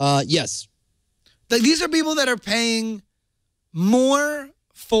 Yes. Like, these are people that are paying more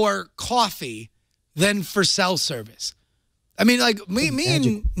for coffee than for cell service. I mean, like me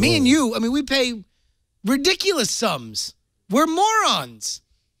and you, I mean, we pay ridiculous sums. We're morons.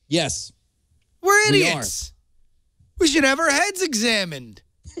 Yes. We're idiots. We should have our heads examined.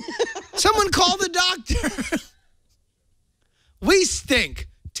 Someone call the doctor. We stink.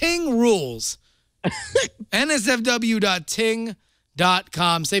 Ting rules.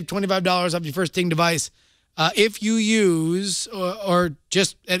 nsfw.ting.com. Save $25 off your first Ting device if you use or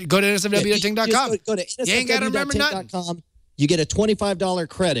just go to nsfw.ting.com. Go to you ain't got to remember nothing. You get a $25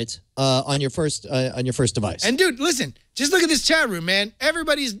 credit on your first device. And dude, listen, just look at this chat room, man.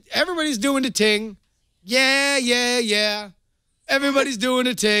 Everybody's doing the Ting. Yeah, yeah, yeah. Everybody's doing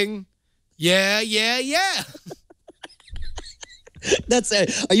a Ting. Yeah, yeah, yeah. That's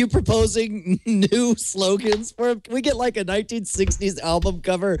it. Are you proposing new slogans for him? Can we get like a 1960s album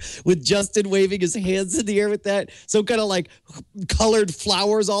cover with Justin waving his hands in the air with that? Some kind of like colored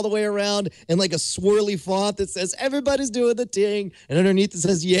flowers all the way around and like a swirly font that says everybody's doing the Ting. And underneath it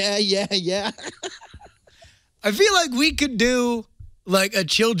says, yeah, yeah, yeah. I feel like we could do like a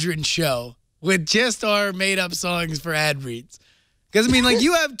children's show with just our made-up songs for ad reads. Because, I mean, like,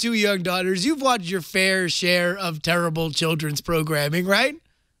 you have two young daughters. You've watched your fair share of terrible children's programming, right?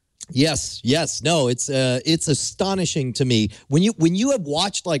 Yes. No, it's astonishing to me. When you have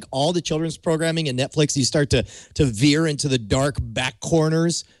watched, like, all the children's programming in Netflix, you start to veer into the dark back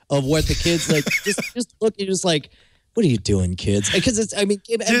corners of what the kids, like, just look, you're just like, what are you doing, kids? Because it's, I mean...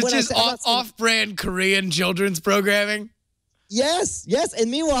 Just off-brand Korean children's programming? Yes.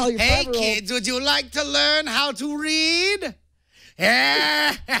 And meanwhile, your Hey, kids, would you like to learn how to read?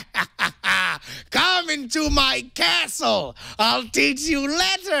 Come into my castle. I'll teach you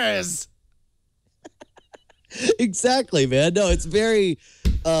letters. Exactly, man. No, it's very...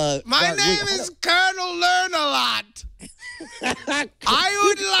 my name is Colonel Learn-A-Lot. I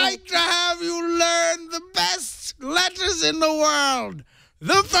would like to have you learn the best letters in the world.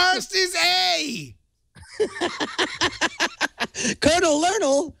 The first is A. Colonel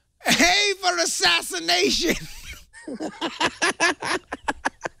Learnel. A for assassination.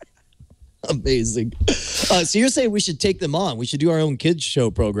 Amazing. So you're saying we should take them on? We should do our own kids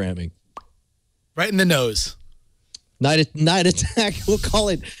show programming? Right in the nose. Night Attack. We'll call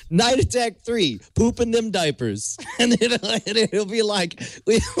it Night Attack 3. Pooping them diapers, and it'll be like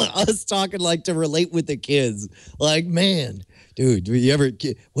us talking like to relate with the kids. Like, man. Dude,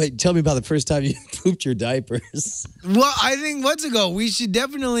 wait, tell me about the first time you pooped your diapers. Well, I think months ago, we should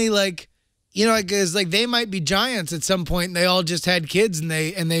definitely like, you know, because like they might be giants at some point and they all just had kids and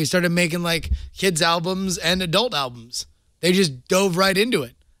they started making like kids albums and adult albums. They just dove right into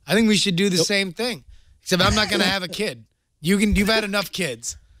it. I think we should do the same thing. Except I'm not going to have a kid. You've had enough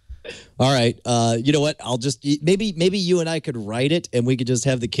kids. All right. You know what? I'll just maybe you and I could write it and we could just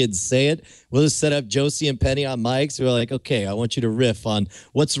have the kids say it. We'll just set up Josie and Penny on mics. We're like, okay, I want you to riff on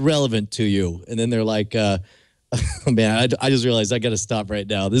what's relevant to you. And then they're like, oh, man, I just realized I got to stop right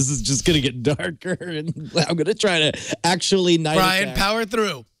now. This is just going to get darker. And I'm going to try to actually Brian, power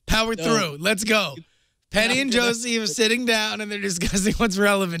through. Let's go. Penny and Josie are sitting down and they're discussing what's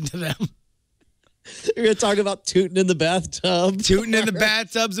relevant to them. You're going to talk about tooting in the bathtub. Tooting in the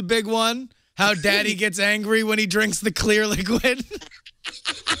bathtub's a big one. How daddy gets angry when he drinks the clear liquid.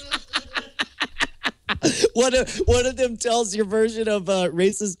 One of them tells your version of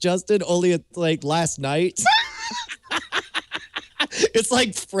racist Justin only at, like, last night. It's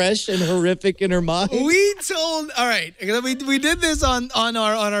like fresh and horrific in her mind. We told, all right, we did this on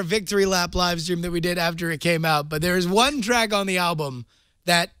our Victory Lap live stream that we did after it came out, but there is one track on the album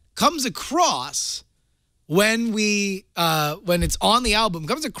that comes across when it's on the album,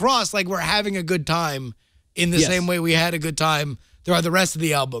 comes across like we're having a good time in the same way we had a good time throughout the rest of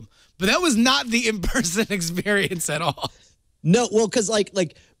the album. But that was not the in-person experience at all. No, well, because like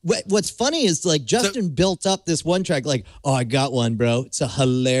what's funny is like Justin built up this one track like, oh, I got one, bro. It's a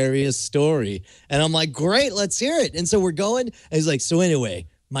hilarious story. And I'm like, great, let's hear it. And so we're going. And he's like, so anyway,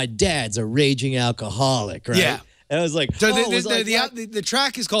 my dad's a raging alcoholic, right? Yeah. And I was like, so the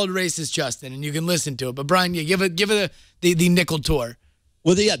track is called Racist Justin, and you can listen to it. But Brian, give it the nickel tour.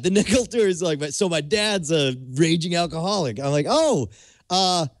 Well, the nickel tour is like, so my dad's a raging alcoholic. I'm like, oh,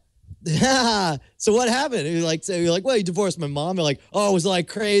 so what happened? And you're like, well, he divorced my mom. They're like, oh, was it like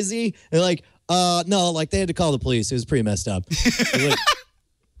crazy? And they're like, no, like they had to call the police. It was pretty messed up. Like,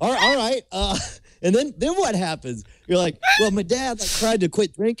 all right. And then what happens? You're like, well, my dad like tried to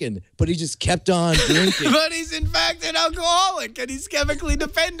quit drinking, but he just kept on drinking. But he's in fact an alcoholic, and he's chemically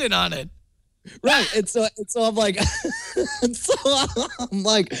dependent on it. Right. And so I'm like, I'm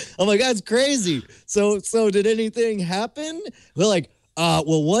like, that's crazy. So did anything happen? We're like,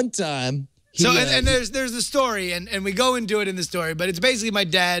 well, one time. And there's the story, and we go into it in the story, but it's basically my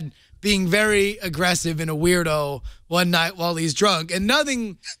dad being very aggressive and a weirdo one night while he's drunk, and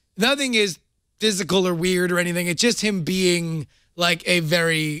nothing is physical or weird or anything. It's just him being like a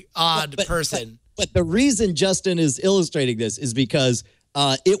very odd person. But the reason Justin is illustrating this is because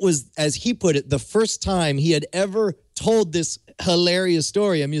it was, as he put it, the first time he had ever told this hilarious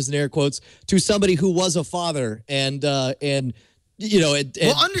story, I'm using air quotes, to somebody who was a father and you know,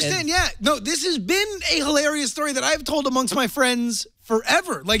 this has been a hilarious story that I've told amongst my friends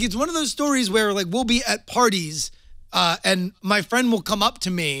forever. Like, it's one of those stories where, like, we'll be at parties and my friend will come up to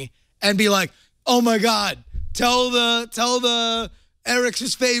me and be like, oh my God, tell the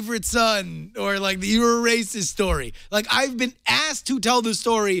Eric's favorite son, or like the you're a racist story. Like, I've been asked to tell the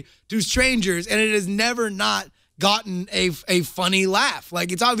story to strangers, and it has never not gotten a funny laugh.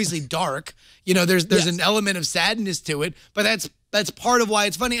 Like, it's obviously dark. You know, there's an element of sadness to it, but that's part of why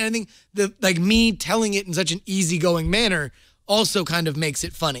it's funny. And I think me telling it in such an easygoing manner also kind of makes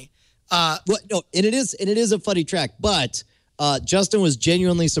it funny. And it is a funny track, but Justin was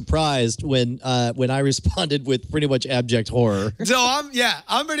genuinely surprised when I responded with pretty much abject horror. So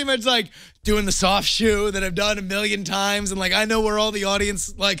I'm pretty much like doing the soft shoe that I've done a million times, and like I know where all the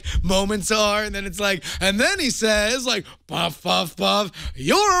audience like moments are, and then it's like, and then he says like, puff puff puff,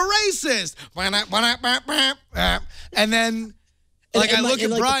 you're a racist, and then like I look at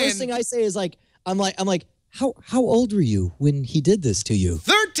Brian. The first thing I say is like, I'm like. How old were you when he did this to you?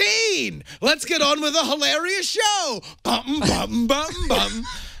 13. Let's get on with a hilarious show. Bum bum bum bum.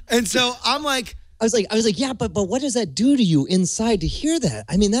 And so I'm like, I was like, yeah, but what does that do to you inside to hear that?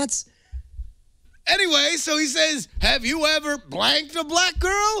 I mean, that's. Anyway, so he says, have you ever blanked a black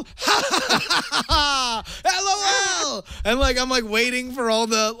girl? LOL. And like I'm like waiting for all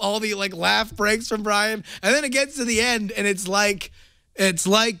the like laugh breaks from Brian, and then it gets to the end, and it's like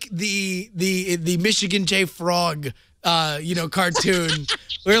the Michigan J. Frog, cartoon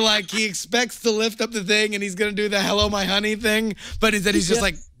where like he expects to lift up the thing and he's gonna do the "Hello, my honey" thing, but instead he's just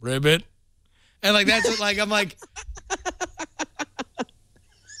like ribbit, and like that's what, like I'm like,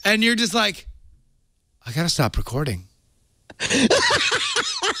 and you're just like, I gotta stop recording.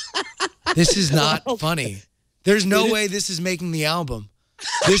 This is not funny. There's no way this is making the album.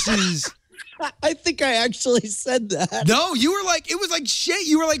 This is. I think I actually said that. No, you were like, it was like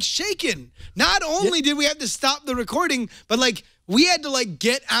you were like shaken. Not only did we have to stop the recording, but like we had to like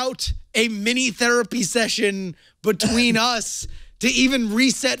get out a mini therapy session between us to even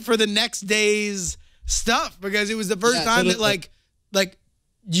reset for the next day's stuff, because it was the first time that like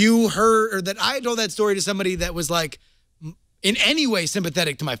you heard, or that I told that story to somebody that was like in any way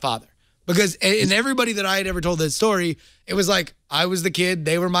sympathetic to my father. Because in everybody that I had ever told that story, it was like I was the kid,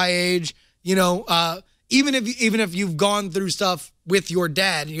 they were my age. You know, even if you've gone through stuff with your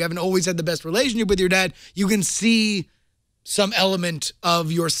dad and you haven't always had the best relationship with your dad, you can see some element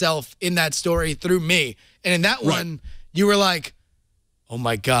of yourself in that story through me. And in that one, you were like, oh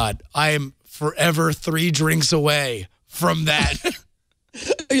my God, I am forever 3 drinks away from that.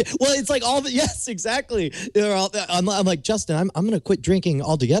 Well, it's like all the yes, exactly. I'm like, Justin, I'm going to quit drinking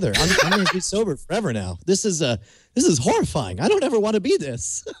altogether. I'm going to be sober forever now. This is horrifying. I don't ever want to be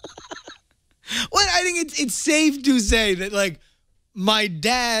this. Well, I think it's safe to say that, like, my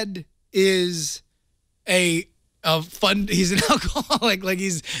dad is he's an alcoholic. Like,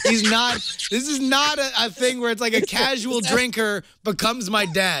 he's not, this is not a thing where it's like a casual drinker becomes my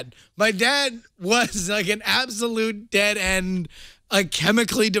dad. My dad was like an absolute dead end, a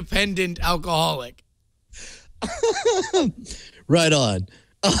chemically dependent alcoholic. Right on.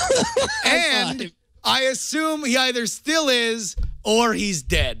 And I assume he either still is or he's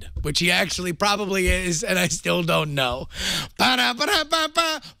dead, which he actually probably is, and I still don't know.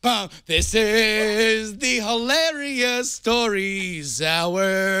 This is the hilarious stories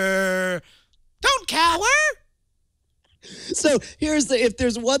hour. Don't cower. So if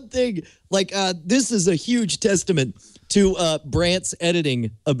there's one thing, like, this is a huge testament to Brant's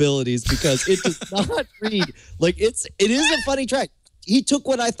editing abilities, because it does not read like it is a funny track. He took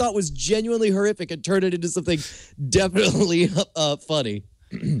what I thought was genuinely horrific and turned it into something definitely funny.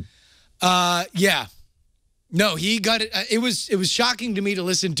 Yeah. No, he got it. It was shocking to me to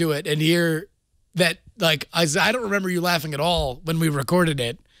listen to it and hear that, like, I don't remember you laughing at all when we recorded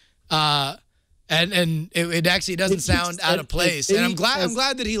it. And it actually doesn't sound out of place. And I'm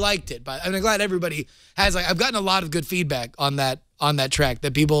glad that he liked it. But I'm glad everybody has, like, I've gotten a lot of good feedback on that track,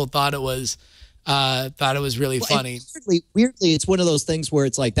 that people thought it was really funny. Weirdly, it's one of those things where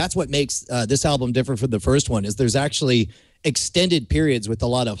it's like, that's what makes this album different from the first one, is there's actually extended periods with a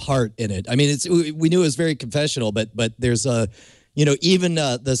lot of heart in it. I mean, we knew it was very confessional, but there's even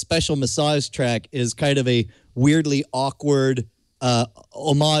the special massage track is kind of a weirdly awkward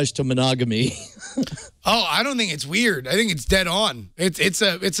homage to monogamy. Oh, I don't think it's weird. I think it's dead on. It's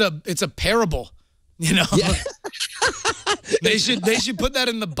a parable, you know. Yeah. They should put that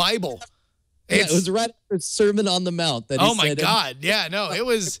in the Bible. Yeah, it was right after Sermon on the Mount that he said. Oh my God! Yeah, no, it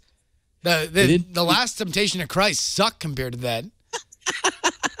was the Last Temptation of Christ sucked compared to that.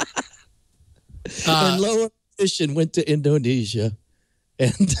 And Lower Mission went to Indonesia,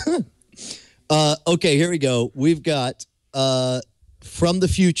 and okay, here we go. We've got From the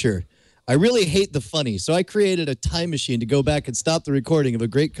Future. I really hate the funny, so I created a time machine to go back and stop the recording of a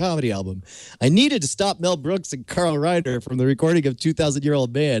great comedy album. I needed to stop Mel Brooks and Carl Reiner from the recording of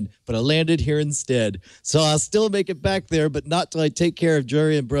 2,000-Year-Old Man, but I landed here instead. So I'll still make it back there, but not till I take care of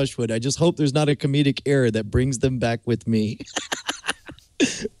Jury and Brushwood. I just hope there's not a comedic error that brings them back with me.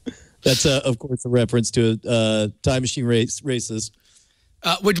 That's, of course, a reference to Time Machine Races.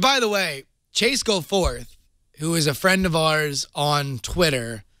 Which, by the way, Chase Go Forth, who is a friend of ours on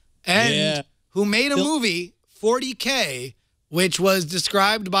Twitter, and who made a movie, 40K, which was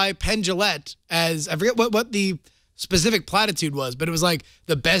described by Penn Jillette as, I forget what the specific platitude was, but it was like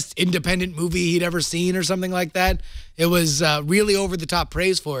the best independent movie he'd ever seen or something like that. It was really over-the-top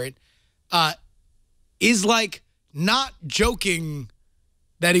praise for it. Is like not joking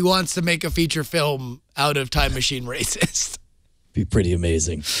that he wants to make a feature film out of Time Machine Racist. Be pretty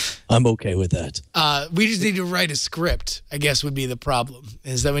amazing. I'm okay with that. We just need to write a script, I guess would be the problem,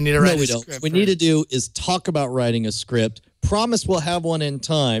 is that we need to write a script. What we need to do is talk about writing a script. Promise we'll have one in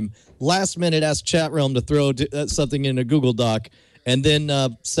time. Last minute, ask Chat Realm to throw something in a Google Doc, and then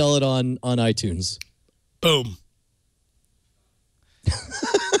sell it on iTunes. Boom.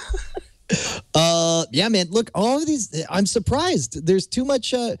 Yeah, man. Look, all of these, I'm surprised. There's too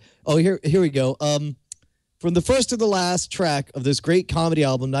much. Here we go. From the first to the last track of this great comedy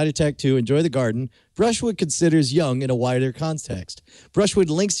album, Night Attack 2, Enjoy the Garden, Brushwood considers Young in a wider context.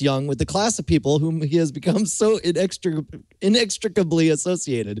 Brushwood links Young with the class of people whom he has become so inextricably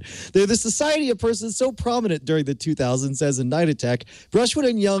associated. They're the society of persons so prominent during the 2000s as in Night Attack. Brushwood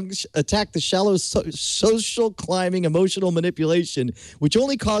and Young attack the shallow social climbing emotional manipulation, which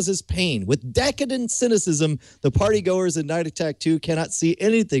only causes pain. With decadent cynicism, the partygoers in Night Attack 2 cannot see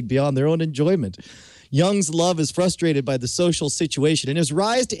anything beyond their own enjoyment. Young's love is frustrated by the social situation, and his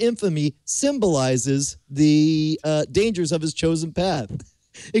rise to infamy symbolizes the dangers of his chosen path.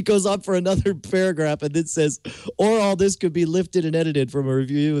 It goes on for another paragraph and then says, or all this could be lifted and edited from a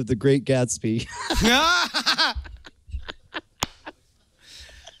review of The Great Gatsby.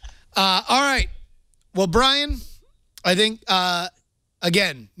 All right. Well, Brian, I think,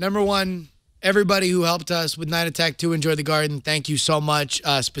 again, number one, everybody who helped us with Night Attack 2, Enjoy the Garden, thank you so much.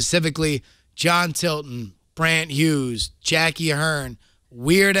 Specifically, John Tilton, Brant Hughes, Jackie Hearn,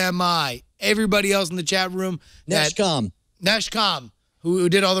 Weird M.I., everybody else in the chat room. Neshcom, who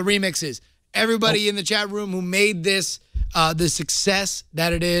did all the remixes. Everybody in the chat room who made this the success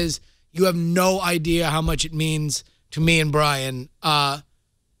that it is. You have no idea how much it means to me and Brian.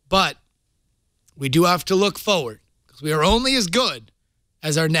 But we do have to look forward because we are only as good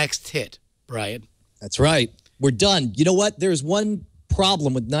as our next hit, Brian. That's right. We're done. You know what? There's one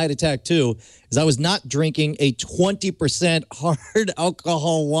problem with Night Attack 2 is I was not drinking a 20% hard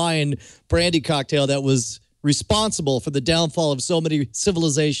alcohol wine brandy cocktail that was responsible for the downfall of so many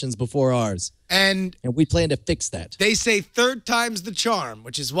civilizations before ours. And we plan to fix that. They say third time's the charm,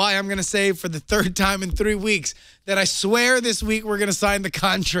 which is why I'm going to say for the third time in 3 weeks that I swear this week we're going to sign the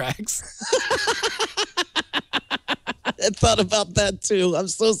contracts. I thought about that too. I'm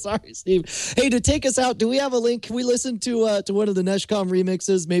so sorry, Steve. Hey, to take us out, do we have a link? Can we listen to one of the Neshcom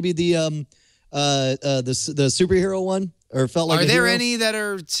remixes? Maybe the superhero one, or felt like. Are there hero? any that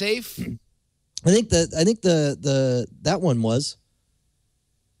are safe? I think that one was.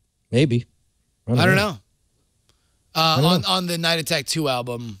 Maybe. I don't know. On the Night Attack 2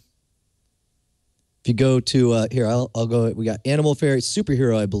 album. If you go to here, I'll go. We got Animal Fairy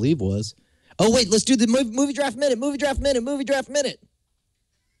Superhero, I believe was. Oh wait, let's do the movie draft minute. Movie draft minute.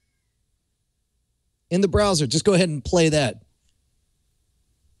 In the browser, just go ahead and play that.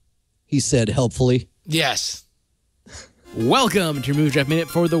 He said helpfully. Yes. Welcome to your Movie Draft Minute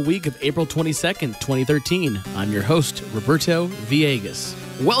for the week of April 22nd, 2013. I'm your host, Roberto Villegas.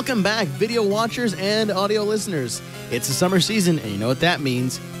 Welcome back, video watchers and audio listeners. It's the summer season, and you know what that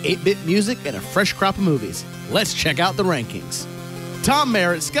means. 8-bit music and a fresh crop of movies. Let's check out the rankings. Tom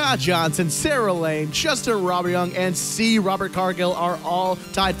Merritt, Scott Johnson, Sarah Lane, Justin Robert Young, and C. Robert Cargill are all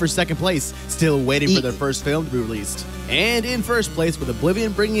tied for second place, still waiting for their first film to be released. And in first place, with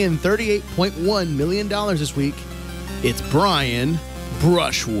Oblivion bringing in $38.1 million this week, it's Brian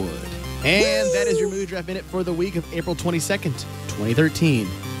Brushwood. And that is your Movie Draft Minute for the week of April 22nd, 2013.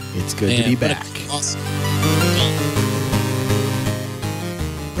 It's good to be back. Awesome.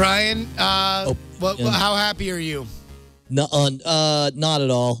 Brian, how happy are you? Not at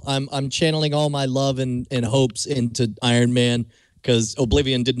all. I'm channeling all my love and hopes into Iron Man because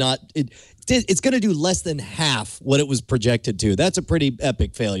Oblivion did not. It's going to do less than half what it was projected to. That's a pretty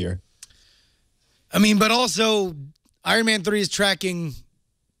epic failure. I mean, but also Iron Man 3 is tracking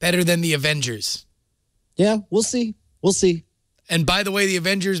better than the Avengers. Yeah, we'll see. And by the way, the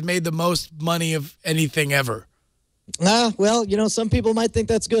Avengers made the most money of anything ever. Well, some people might think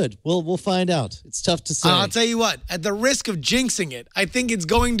that's good. We'll find out. It's tough to say. I'll tell you what, at the risk of jinxing it, I think it's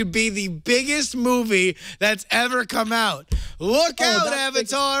going to be the biggest movie that's ever come out. Look out,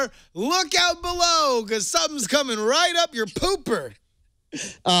 Avatar. Look out below, because something's coming right up your pooper.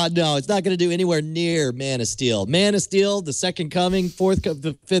 No, it's not going to do anywhere near Man of Steel. Man of Steel, the second coming,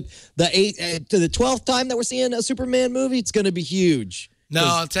 the fifth, the eighth, to the 12th time that we're seeing a Superman movie, it's going to be huge. No,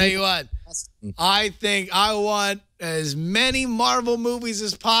 I'll tell you what. I think I want as many Marvel movies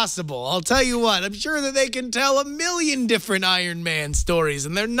as possible. I'll tell you what. I'm sure that they can tell a million different Iron Man stories,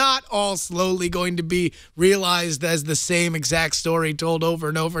 and they're not all slowly going to be realized as the same exact story told over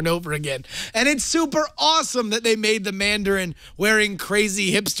and over and over again. And it's super awesome that they made the Mandarin wearing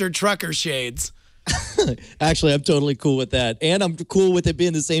crazy hipster trucker shades. Actually, I'm totally cool with that. And I'm cool with it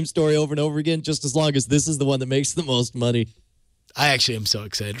being the same story over and over again, just as long as this is the one that makes the most money. I actually am so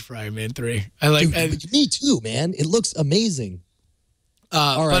excited for Iron Man 3. Me too, man. It looks amazing.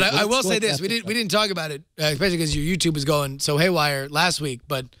 All right, but I will say this: we didn't talk about it, especially because your YouTube was going so haywire last week.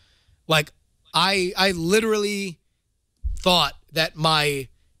 But I literally thought that my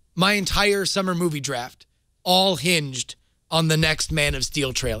entire summer movie draft all hinged on the next Man of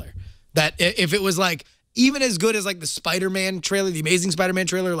Steel trailer. That if it was even as good as the Spider-Man trailer, the Amazing Spider-Man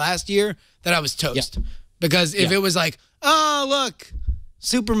trailer last year, that I was toast. Yeah. Because if it was oh, look,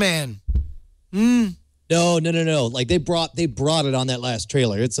 Superman. No. They brought it on that last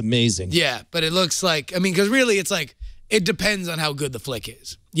trailer. It's amazing. Yeah, but it looks because really it's it depends on how good the flick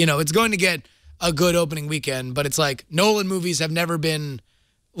is. It's going to get a good opening weekend, but it's Nolan movies have never been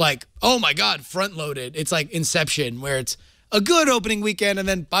oh my God, front loaded. It's like Inception, where it's a good opening weekend, and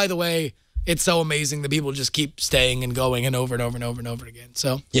then, by the way, it's so amazing that people just keep staying and going and over and over and over and over again.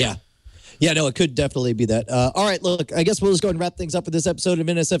 So yeah. Yeah, no, it could definitely be that. All right, look, I guess we'll just go and wrap things up for this episode of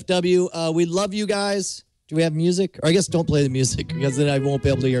NSFW. We love you guys. Do we have music? Or I guess don't play the music, because then I won't be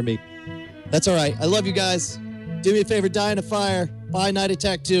able to hear me. That's all right. I love you guys. Do me a favor, die in a fire. Bye, Night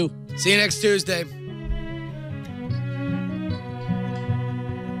Attack 2. See you next Tuesday.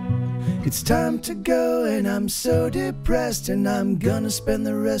 It's time to go and I'm so depressed, and I'm gonna spend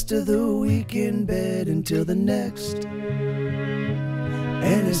the rest of the week in bed until the next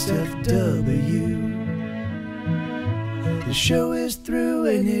NSFW. The show is through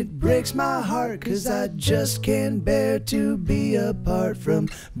and it breaks my heart, 'cause I just can't bear to be apart from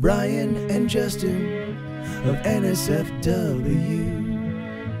Brian and Justin of NSFW.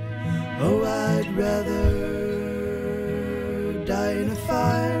 Oh, I'd rather die in a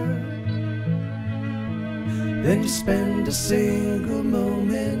fire than to spend a single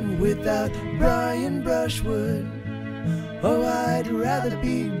moment without Brian Brushwood. Oh, I'd rather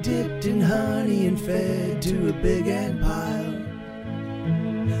be dipped in honey and fed to a big ant pile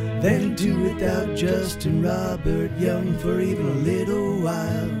than do without Justin Robert Young for even a little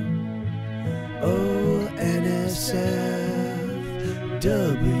while. Oh, NSFW,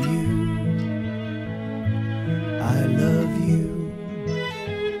 I love you.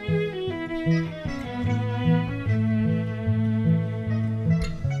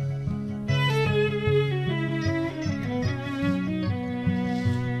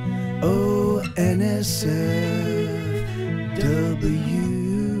 Oh, NSFW,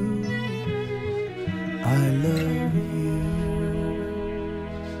 I love you.